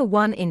tea for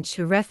 1 inch,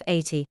 Ref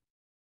 80.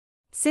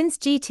 Since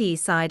GT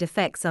side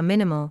effects are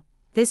minimal,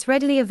 this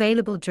readily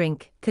available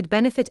drink could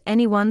benefit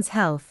anyone's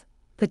health,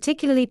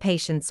 particularly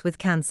patients with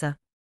cancer.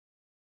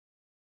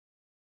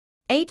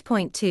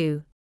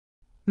 8.2.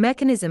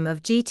 Mechanism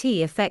of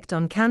GT effect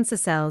on cancer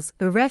cells,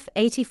 Ref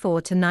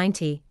 84 to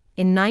 90.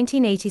 In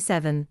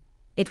 1987,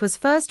 it was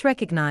first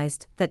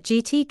recognized that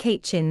GT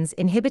catechins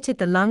inhibited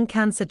the lung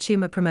cancer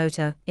tumor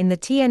promoter in the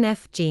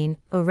TNF gene,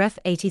 Ref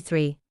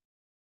 83.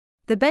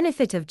 The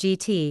benefit of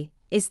GT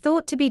is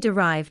thought to be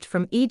derived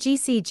from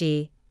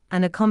EGCG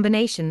and a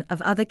combination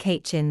of other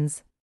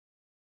catechins.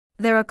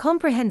 There are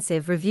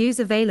comprehensive reviews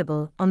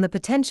available on the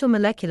potential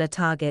molecular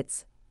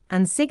targets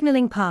and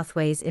signaling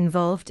pathways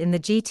involved in the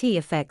GT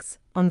effects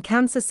on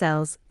cancer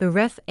cells,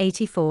 Ref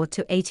 84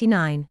 to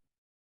 89.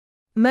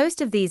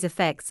 Most of these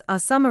effects are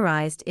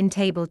summarized in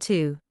Table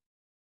 2.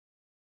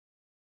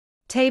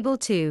 Table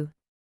 2.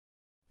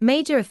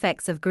 Major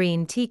effects of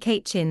green tea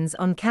catechins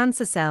on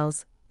cancer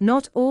cells,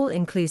 not all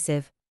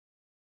inclusive.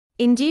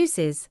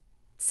 Induces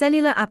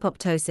cellular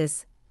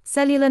apoptosis,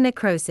 cellular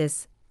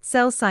necrosis,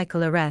 cell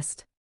cycle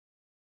arrest.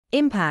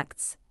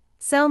 Impacts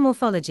cell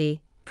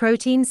morphology,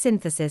 protein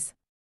synthesis.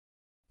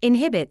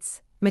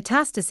 Inhibits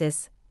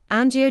metastasis,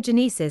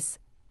 angiogenesis,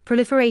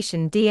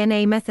 proliferation,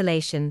 DNA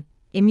methylation,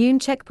 immune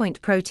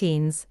checkpoint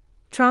proteins,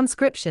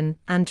 transcription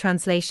and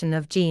translation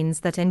of genes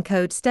that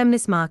encode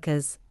stemness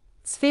markers,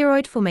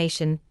 spheroid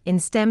formation in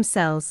stem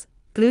cells,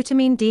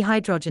 glutamine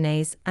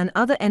dehydrogenase and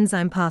other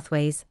enzyme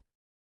pathways.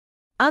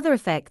 Other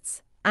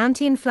effects: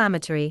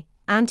 anti-inflammatory,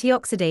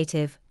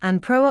 antioxidative,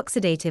 and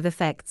pro-oxidative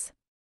effects.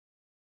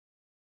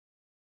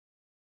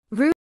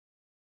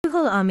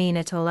 Ruhul Amin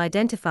et al.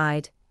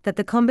 Identified that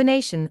the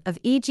combination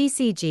of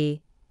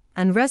EGCG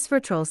and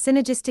resveratrol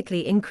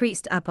synergistically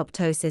increased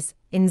apoptosis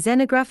in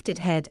xenografted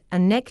head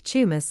and neck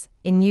tumors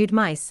in nude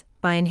mice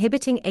by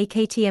inhibiting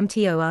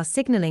AKT-mTOR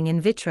signaling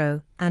in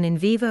vitro and in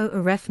vivo,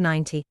 Ref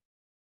 90.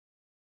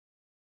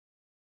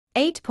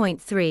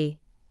 8.3.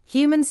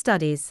 Human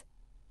studies.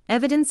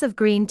 Evidence of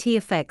green tea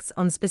effects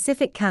on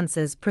specific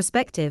cancers.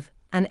 Prospective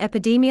and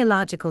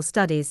epidemiological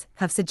studies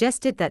have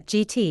suggested that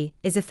GT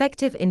is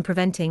effective in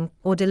preventing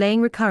or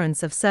delaying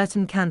recurrence of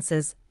certain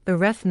cancers,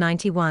 Ref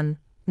 91,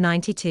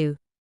 92.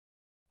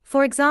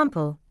 For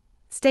example,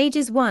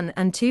 stages 1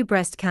 and 2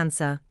 breast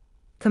cancer,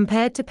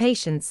 compared to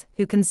patients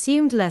who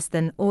consumed less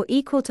than or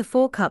equal to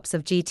 4 cups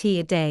of GT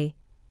a day,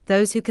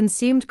 those who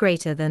consumed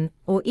greater than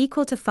or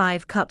equal to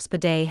 5 cups per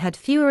day had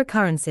fewer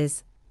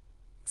recurrences,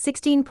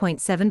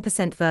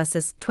 16.7%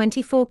 versus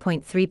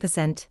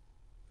 24.3%,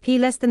 p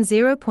less than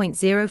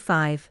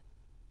 0.05,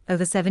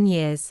 over 7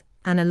 years,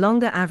 and a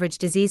longer average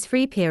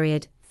disease-free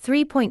period,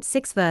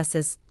 3.6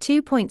 versus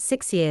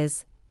 2.6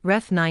 years,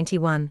 Ref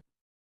 91.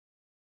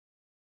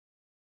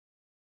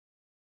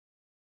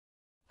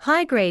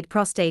 High-grade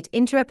prostate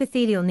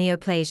intraepithelial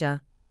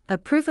neoplasia, a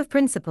proof of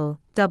principle,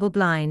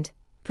 double-blind,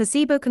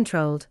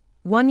 placebo-controlled,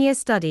 1-year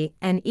study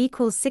N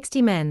equals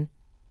 60 men,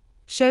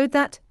 showed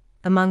that,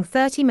 among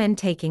 30 men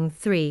taking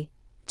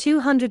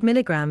 200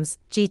 mg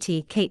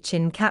GT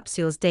catechin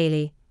capsules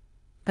daily,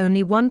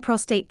 only 1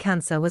 prostate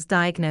cancer was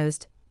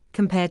diagnosed,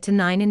 compared to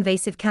 9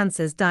 invasive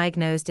cancers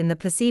diagnosed in the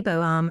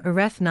placebo arm,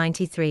 Ref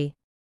 93.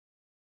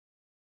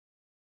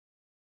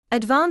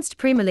 Advanced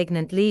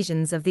premalignant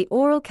lesions of the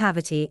oral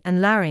cavity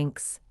and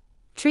larynx.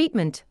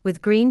 Treatment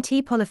with green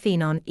tea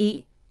polyphenol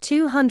E,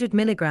 200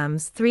 mg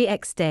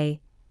 3x day,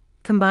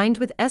 combined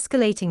with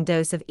escalating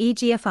dose of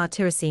EGFR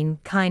tyrosine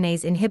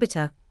kinase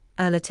inhibitor,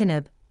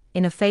 erlotinib,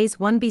 in a phase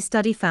 1b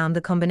study found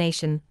the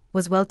combination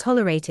was well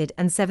tolerated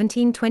and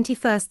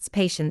 17/21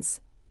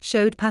 patients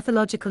showed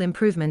pathological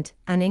improvement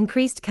and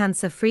increased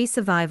cancer-free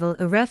survival,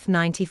 Ref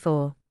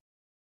 94.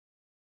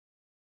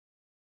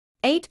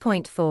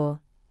 8.4.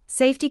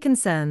 Safety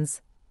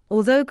concerns.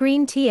 Although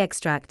green tea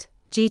extract,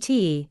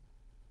 GTE,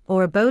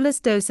 or a bolus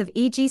dose of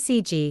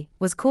EGCG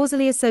was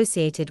causally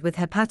associated with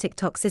hepatic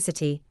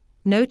toxicity,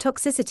 no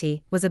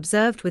toxicity was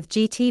observed with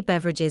GT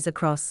beverages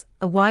across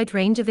a wide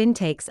range of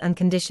intakes and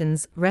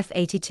conditions, Ref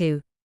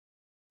 82.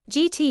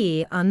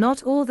 GTE are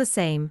not all the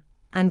same,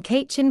 and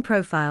catechin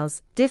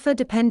profiles differ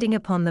depending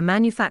upon the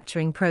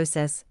manufacturing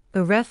process,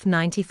 Ref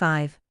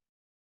 95.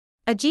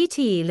 A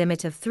GTE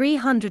limit of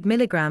 300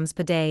 mg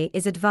per day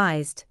is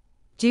advised,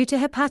 due to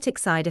hepatic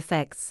side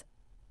effects,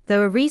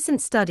 though a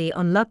recent study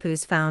on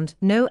lupus found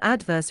no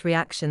adverse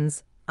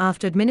reactions,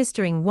 after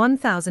administering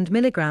 1000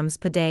 mg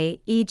per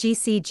day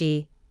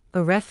EGCG,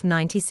 or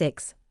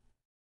Ref96.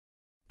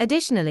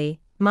 Additionally,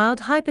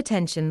 mild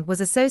hypertension was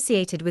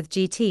associated with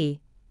GT,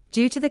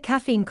 due to the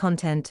caffeine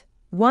content,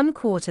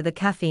 1/4 the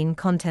caffeine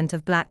content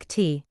of black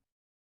tea.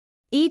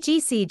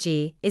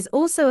 EGCG is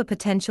also a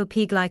potential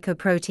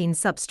P-glycoprotein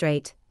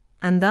substrate,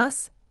 and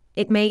thus,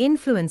 it may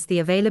influence the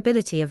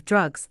availability of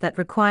drugs that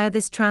require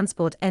this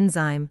transport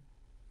enzyme,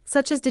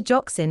 such as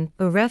digoxin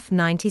or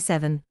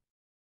Ref97.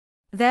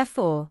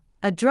 Therefore,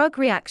 a drug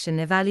reaction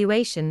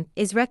evaluation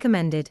is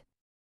recommended.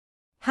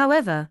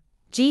 However,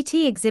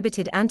 GT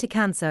exhibited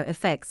anticancer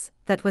effects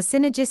that were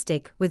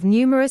synergistic with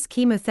numerous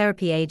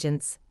chemotherapy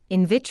agents,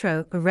 in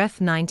vitro or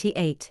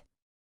Ref98.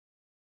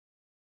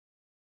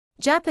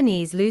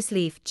 Japanese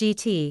loose-leaf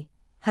GT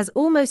has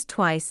almost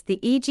twice the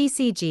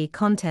EGCG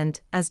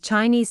content as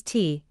Chinese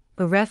tea,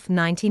 or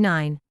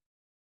Ref99.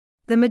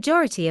 The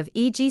majority of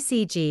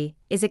EGCG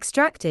is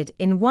extracted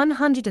in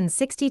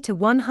 160 to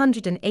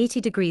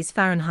 180 degrees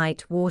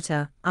Fahrenheit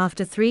water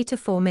after 3 to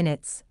 4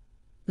 minutes.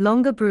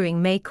 Longer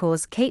brewing may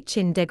cause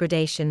catechin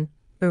degradation,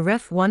 or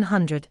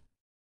Ref100.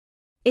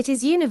 It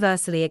is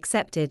universally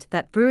accepted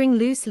that brewing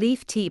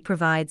loose-leaf tea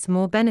provides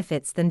more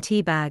benefits than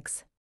tea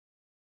bags.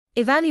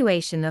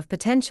 Evaluation of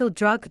potential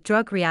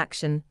drug-drug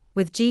reaction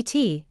with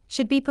GT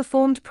should be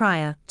performed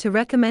prior to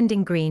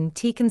recommending green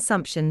tea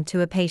consumption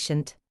to a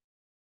patient.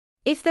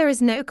 If there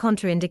is no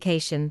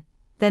contraindication,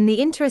 then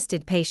the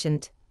interested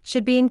patient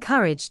should be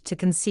encouraged to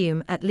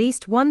consume at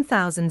least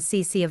 1000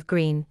 cc of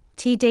green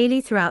tea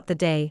daily throughout the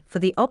day for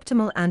the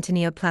optimal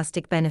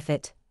antineoplastic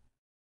benefit.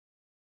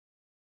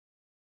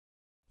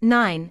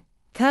 9.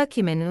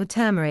 Curcumin or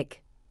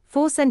turmeric.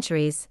 For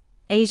centuries,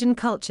 Asian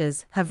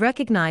cultures have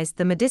recognized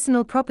the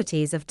medicinal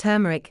properties of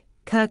turmeric,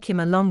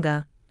 curcuma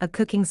longa, a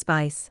cooking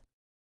spice.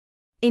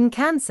 In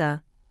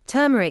cancer,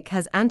 turmeric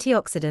has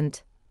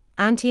antioxidant,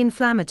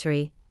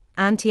 anti-inflammatory,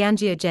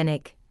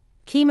 anti-angiogenic,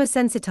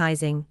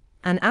 chemosensitizing,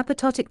 and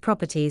apoptotic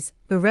properties,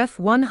 Ref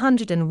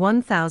 100 and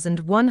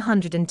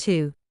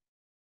 1102.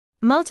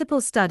 Multiple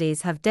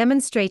studies have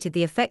demonstrated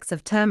the effects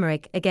of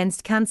turmeric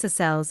against cancer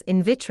cells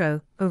in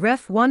vitro,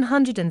 Ref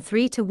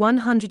 103 to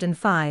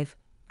 105,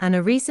 and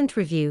a recent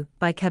review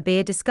by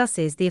Kabir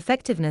discusses the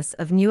effectiveness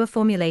of newer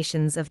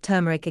formulations of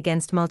turmeric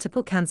against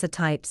multiple cancer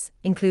types,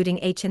 including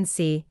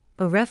HNC,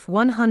 Ref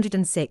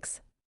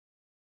 106.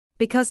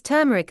 Because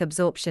turmeric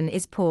absorption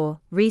is poor,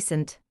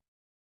 recent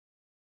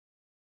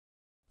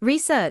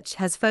research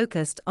has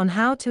focused on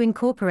how to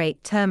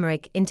incorporate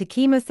turmeric into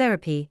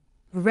chemotherapy,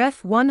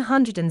 Ref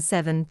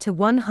 107 to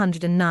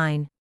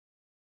 109.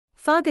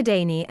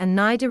 Fargadani and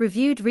Naida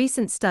reviewed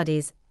recent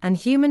studies and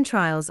human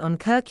trials on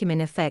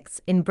curcumin effects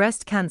in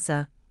breast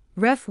cancer,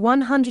 Ref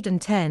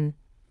 110,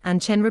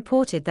 and Chen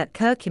reported that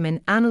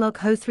curcumin analog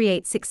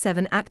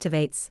Ho3867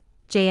 activates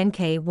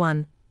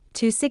JNK1,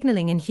 2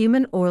 signaling in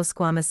human oral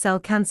squamous cell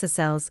cancer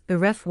cells,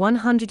 Ref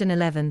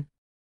 111.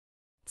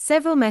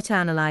 Several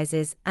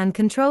meta-analyses and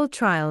controlled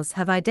trials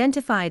have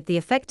identified the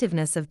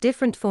effectiveness of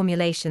different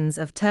formulations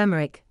of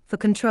turmeric for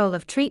control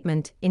of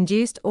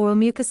treatment-induced oral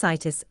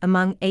mucositis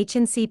among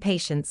HNC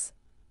patients,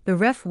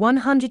 Ref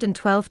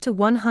 112 to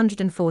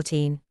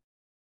 114.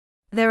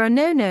 There are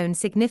no known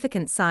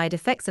significant side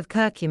effects of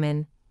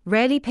curcumin.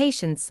 Rarely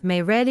patients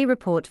may rarely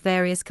report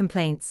various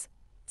complaints,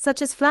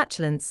 such as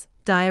flatulence,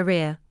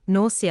 diarrhea,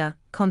 nausea,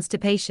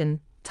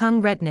 constipation,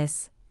 tongue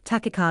redness,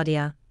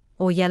 tachycardia,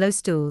 or yellow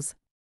stools.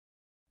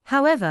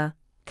 However,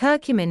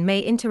 curcumin may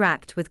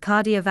interact with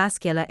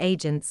cardiovascular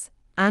agents,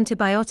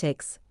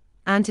 antibiotics,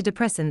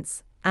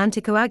 antidepressants,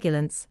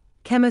 anticoagulants,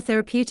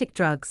 chemotherapeutic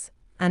drugs,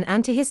 and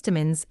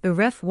antihistamines,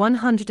 Ref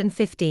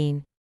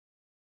 115.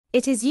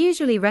 It is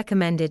usually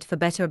recommended for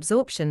better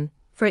absorption,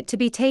 for it to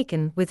be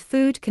taken with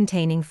food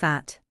containing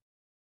fat.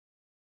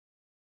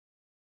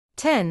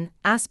 10.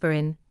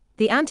 Aspirin.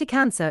 The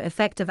anti-cancer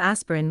effect of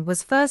aspirin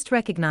was first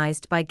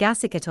recognized by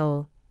Gassick et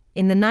al.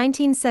 In the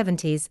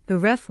 1970s,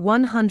 Ref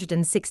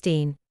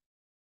 116.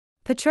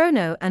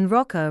 Petrono and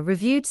Rocca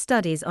reviewed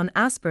studies on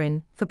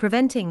aspirin for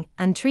preventing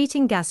and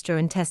treating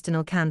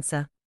gastrointestinal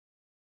cancer.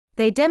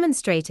 They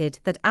demonstrated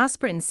that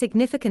aspirin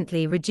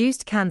significantly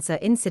reduced cancer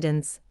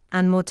incidence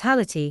and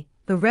mortality,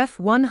 Ref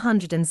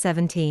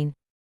 117.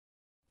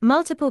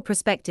 Multiple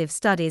prospective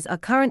studies are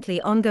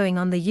currently ongoing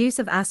on the use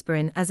of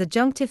aspirin as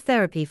adjunctive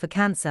therapy for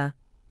cancer,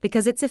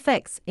 because its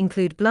effects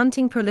include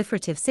blunting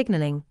proliferative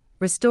signaling,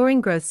 restoring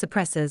growth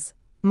suppressors,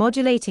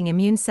 modulating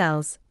immune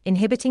cells,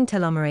 inhibiting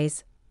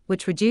telomerase,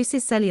 which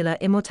reduces cellular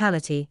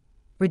immortality,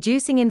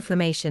 reducing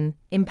inflammation,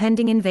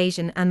 impending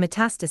invasion and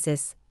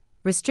metastasis,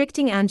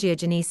 restricting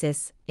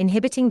angiogenesis,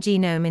 inhibiting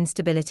genome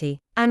instability,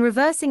 and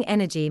reversing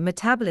energy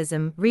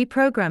metabolism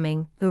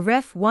reprogramming,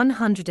 Ref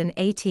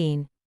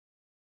 118.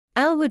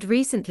 Elwood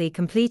recently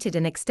completed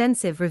an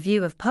extensive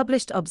review of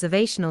published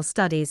observational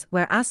studies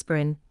where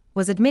aspirin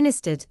was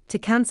administered to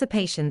cancer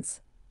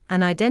patients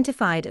and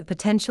identified a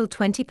potential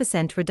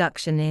 20%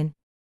 reduction in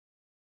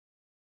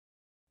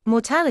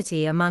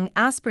mortality among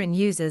aspirin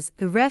users,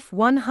 Ref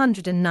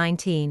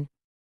 119.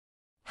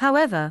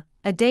 However,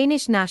 a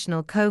Danish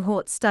national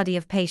cohort study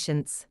of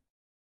patients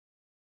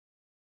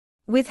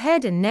with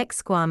head and neck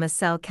squamous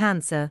cell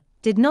cancer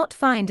did not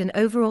find an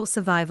overall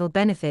survival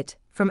benefit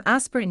from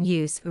aspirin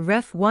use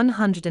Ref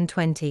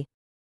 120.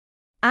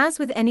 As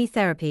with any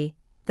therapy,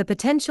 the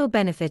potential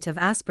benefit of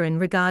aspirin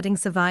regarding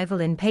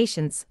survival in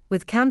patients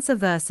with cancer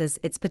versus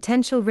its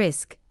potential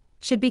risk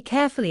should be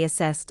carefully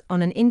assessed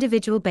on an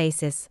individual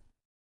basis.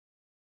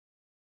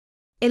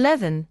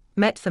 11.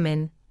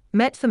 Metformin.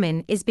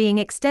 Metformin is being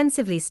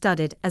extensively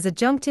studied as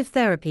adjunctive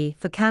therapy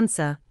for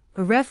cancer,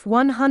 Ref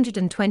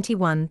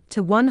 121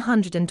 to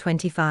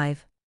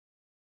 125.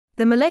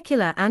 The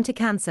molecular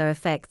anticancer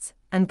effects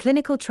and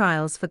clinical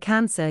trials for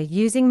cancer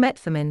using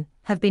metformin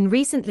have been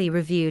recently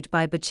reviewed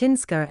by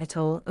Bachinska et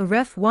al.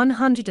 Ref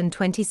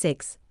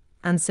 126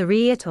 and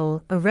Suri et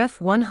al. Ref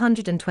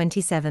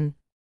 127.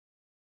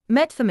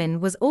 Metformin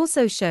was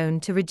also shown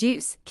to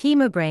reduce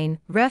chemobrain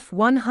Ref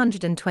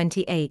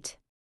 128.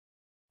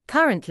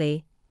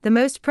 Currently, the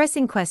most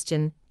pressing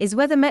question is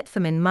whether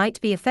metformin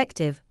might be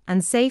effective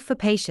and safe for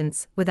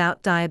patients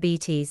without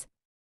diabetes.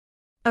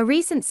 A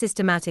recent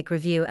systematic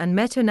review and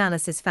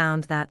meta-analysis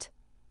found that,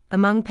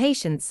 among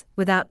patients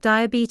without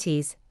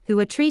diabetes who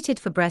were treated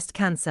for breast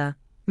cancer,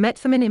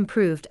 metformin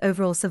improved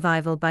overall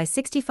survival by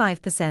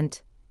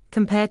 65%,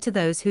 compared to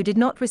those who did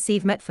not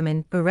receive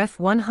metformin Ref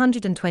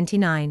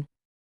 129.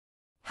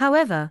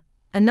 However,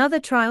 another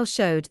trial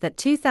showed that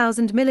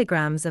 2,000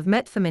 milligrams of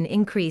metformin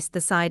increased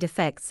the side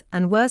effects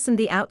and worsened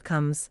the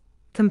outcomes,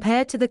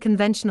 compared to the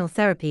conventional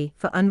therapy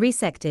for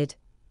unresected,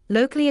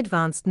 locally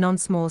advanced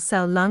non-small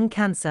cell lung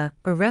cancer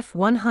Ref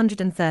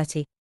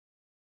 130.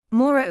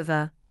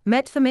 Moreover,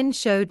 metformin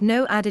showed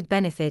no added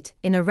benefit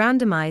in a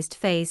randomized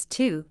phase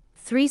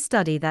 2/3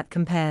 study that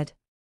compared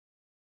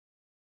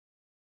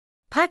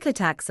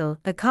paclitaxel,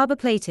 a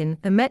carboplatin,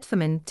 a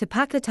metformin to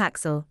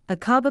paclitaxel, a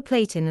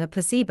carboplatin, a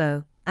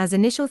placebo, as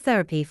initial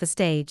therapy for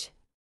stage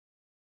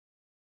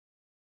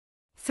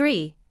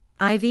 3,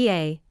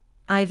 IVA,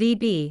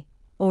 IVB,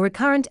 or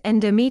recurrent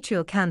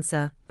endometrial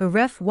cancer,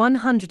 Ref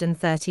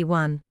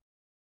 131.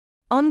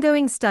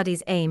 Ongoing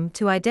studies aim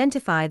to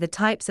identify the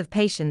types of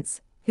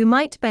patients who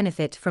might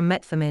benefit from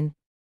metformin.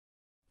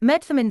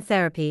 Metformin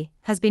therapy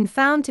has been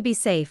found to be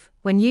safe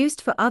when used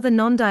for other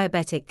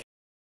non-diabetic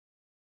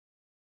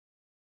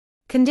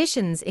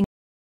conditions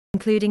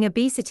including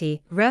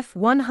obesity, Ref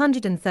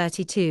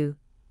 132,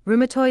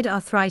 rheumatoid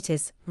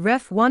arthritis,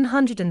 Ref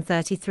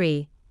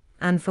 133,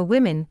 and for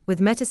women with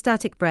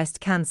metastatic breast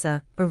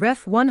cancer,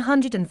 Ref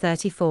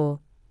 134,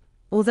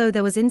 although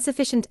there was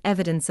insufficient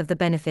evidence of the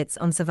benefits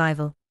on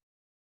survival.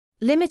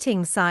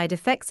 Limiting side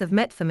effects of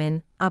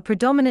metformin are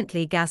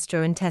predominantly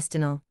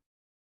gastrointestinal.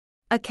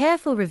 A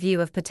careful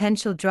review of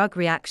potential drug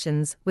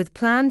reactions with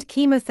planned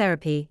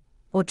chemotherapy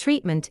or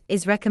treatment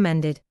is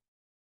recommended.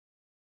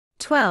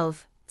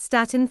 12.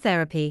 Statin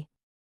therapy.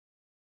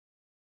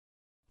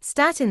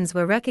 Statins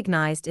were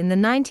recognized in the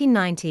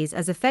 1990s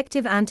as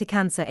effective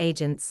anti-cancer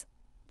agents,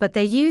 but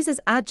their use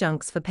as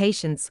adjuncts for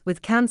patients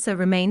with cancer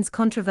remains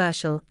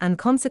controversial and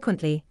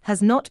consequently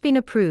has not been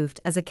approved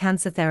as a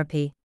cancer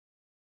therapy.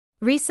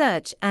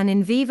 Research and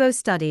in vivo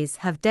studies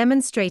have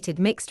demonstrated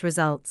mixed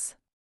results.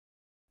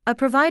 A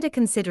provider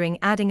considering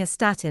adding a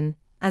statin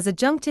as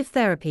adjunctive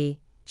therapy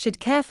should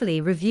carefully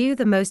review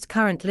the most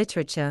current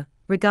literature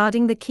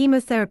regarding the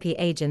chemotherapy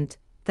agent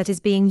that is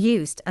being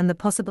used and the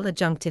possible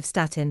adjunctive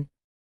statin.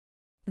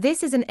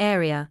 This is an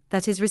area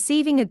that is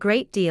receiving a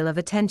great deal of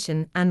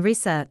attention and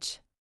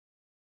research.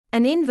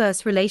 An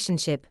inverse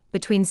relationship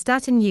between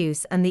statin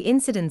use and the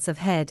incidence of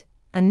head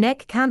and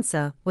neck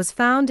cancer was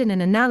found in an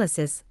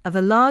analysis of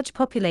a large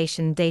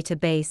population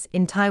database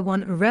in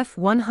Taiwan Ref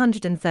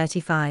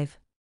 135.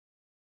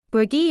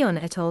 Bourguignon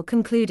et al.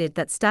 Concluded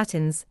that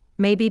statins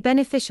may be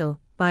beneficial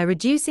by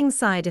reducing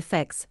side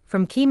effects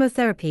from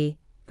chemotherapy,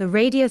 the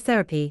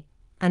radiotherapy,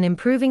 and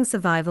improving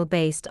survival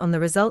based on the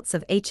results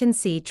of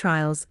HNC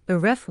trials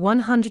Ref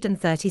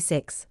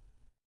 136.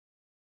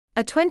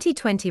 A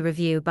 2020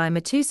 review by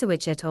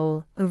Matusewicz et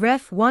al.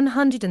 Ref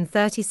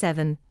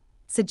 137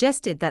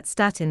 suggested that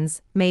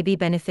statins may be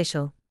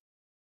beneficial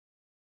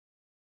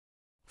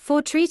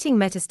for treating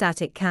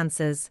metastatic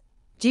cancers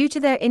due to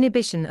their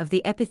inhibition of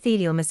the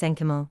epithelial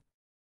mesenchymal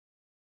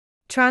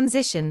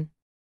transition.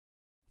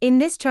 In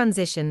this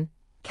transition,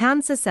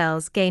 cancer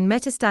cells gain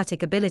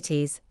metastatic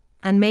abilities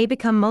and may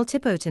become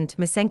multipotent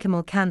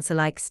mesenchymal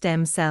cancer-like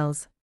stem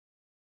cells.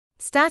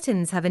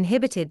 Statins have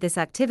inhibited this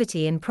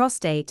activity in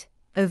prostate,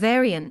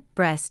 ovarian,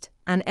 breast,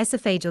 and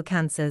esophageal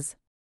cancers.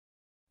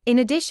 In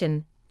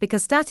addition,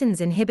 because statins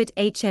inhibit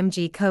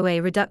HMG-CoA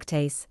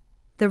reductase,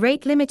 the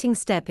rate-limiting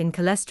step in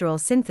cholesterol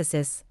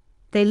synthesis,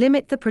 they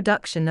limit the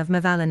production of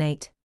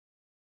mevalonate.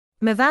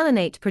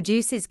 Mevalonate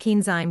produces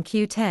coenzyme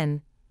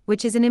Q10,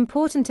 which is an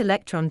important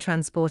electron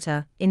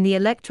transporter in the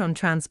electron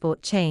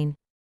transport chain.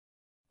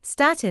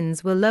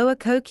 Statins will lower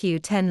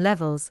CoQ10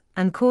 levels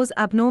and cause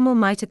abnormal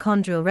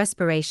mitochondrial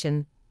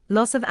respiration,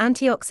 loss of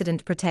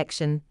antioxidant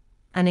protection,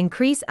 and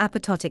increase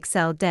apoptotic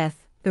cell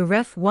death,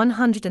 Ref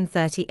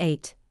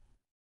 138.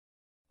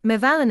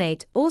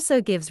 Mevalonate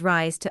also gives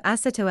rise to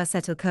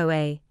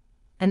acetoacetyl-CoA,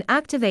 an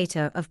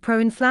activator of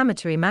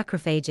pro-inflammatory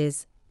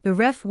macrophages,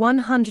 Ref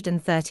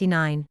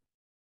 139.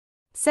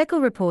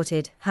 Seckel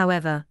reported,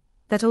 however,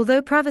 that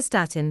although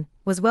pravastatin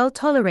was well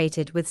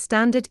tolerated with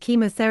standard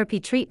chemotherapy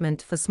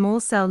treatment for small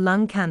cell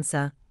lung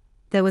cancer,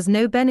 there was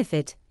no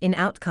benefit in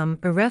outcome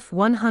Ref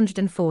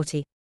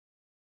 140.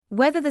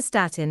 Whether the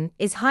statin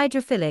is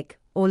hydrophilic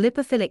or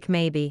lipophilic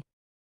may be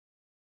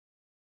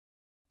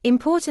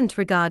important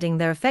regarding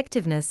their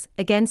effectiveness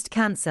against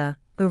cancer,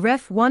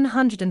 Ref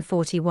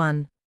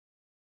 141.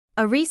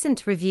 A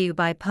recent review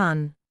by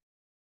Pun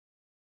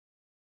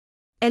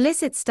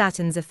elicits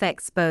statins'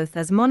 effects both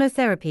as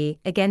monotherapy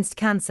against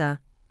cancer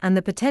and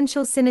the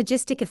potential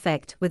synergistic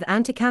effect with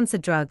anti-cancer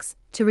drugs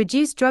to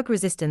reduce drug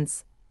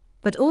resistance,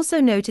 but also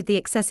noted the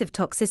excessive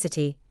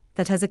toxicity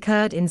that has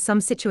occurred in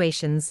some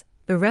situations,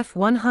 Ref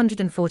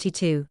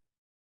 142.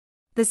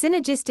 The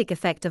synergistic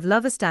effect of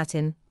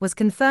lovastatin was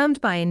confirmed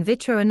by in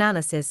vitro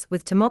analysis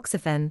with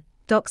tamoxifen,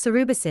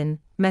 doxorubicin,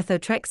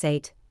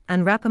 methotrexate,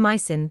 and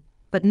rapamycin,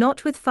 but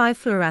not with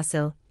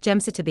 5-fluoroacyl,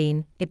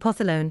 gemcitabine,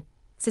 ipothalone,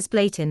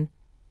 cisplatin,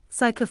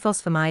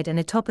 cyclophosphamide and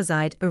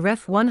etoposide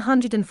Ref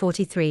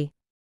 143.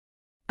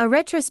 A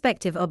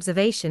retrospective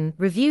observation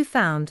review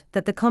found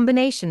that the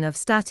combination of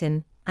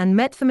statin and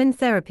metformin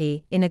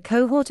therapy in a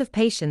cohort of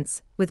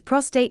patients with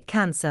prostate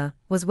cancer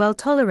was well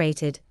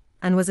tolerated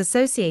and was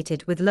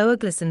associated with lower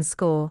glycine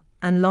score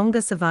and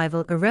longer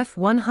survival Ref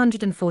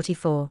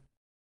 144.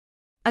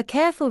 A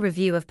careful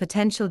review of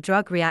potential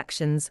drug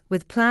reactions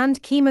with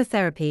planned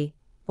chemotherapy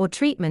or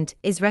treatment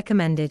is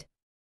recommended.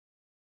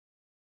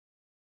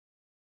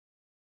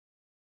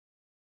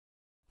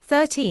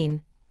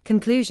 13.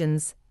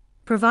 Conclusions.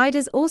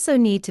 Providers also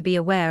need to be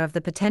aware of the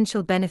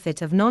potential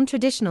benefit of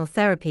non-traditional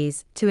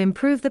therapies to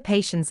improve the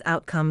patient's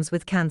outcomes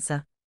with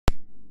cancer.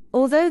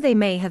 Although they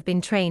may have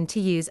been trained to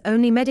use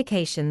only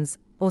medications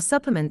or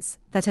supplements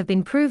that have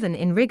been proven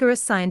in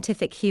rigorous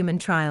scientific human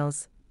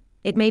trials,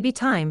 it may be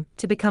time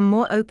to become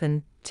more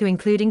open to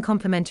including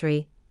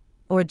complementary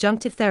or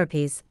adjunctive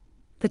therapies,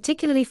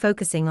 particularly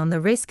focusing on the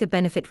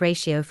risk-benefit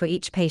ratio for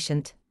each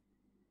patient.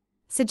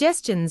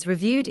 Suggestions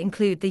reviewed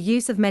include the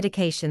use of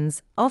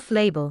medications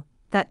off-label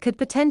that could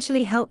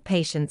potentially help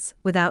patients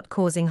without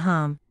causing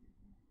harm.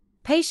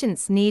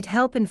 Patients need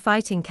help in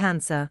fighting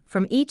cancer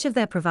from each of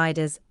their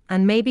providers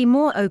and may be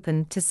more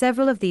open to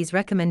several of these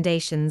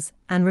recommendations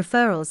and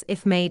referrals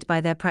if made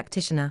by their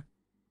practitioner.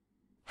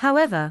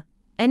 However,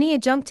 any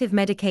adjunctive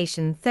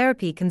medication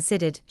therapy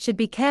considered should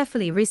be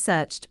carefully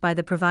researched by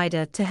the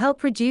provider to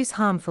help reduce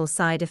harmful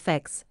side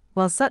effects,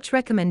 while such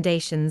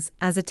recommendations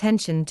as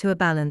attention to a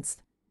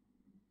balanced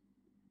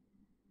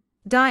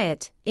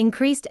diet,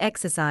 increased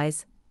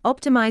exercise,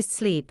 optimized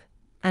sleep,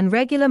 and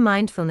regular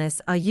mindfulness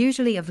are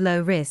usually of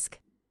low risk.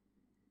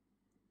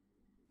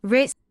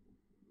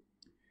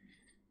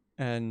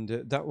 And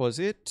that was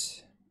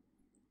it.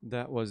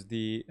 That was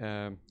the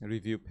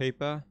review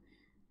paper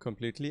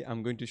completely.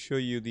 I'm going to show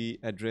you the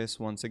address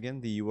once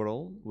again, the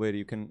URL, where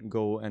you can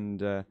go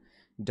and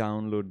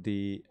download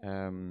the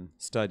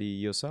study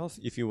yourself.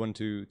 If you want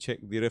to check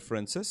the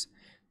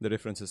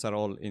references are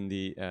all in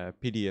the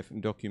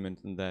PDF document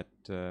that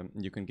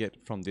you can get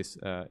from this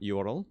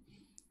URL.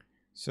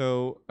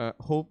 So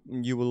hope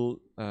you will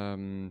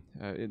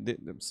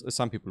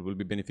some people will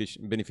be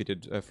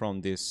benefited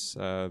from this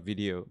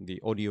video, the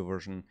audio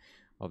version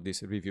of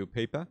this review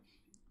paper.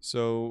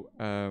 So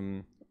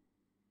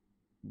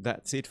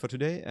that's it for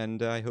today,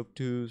 and I hope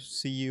to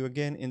see you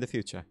again in the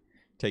future.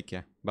 Take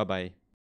care. Bye bye.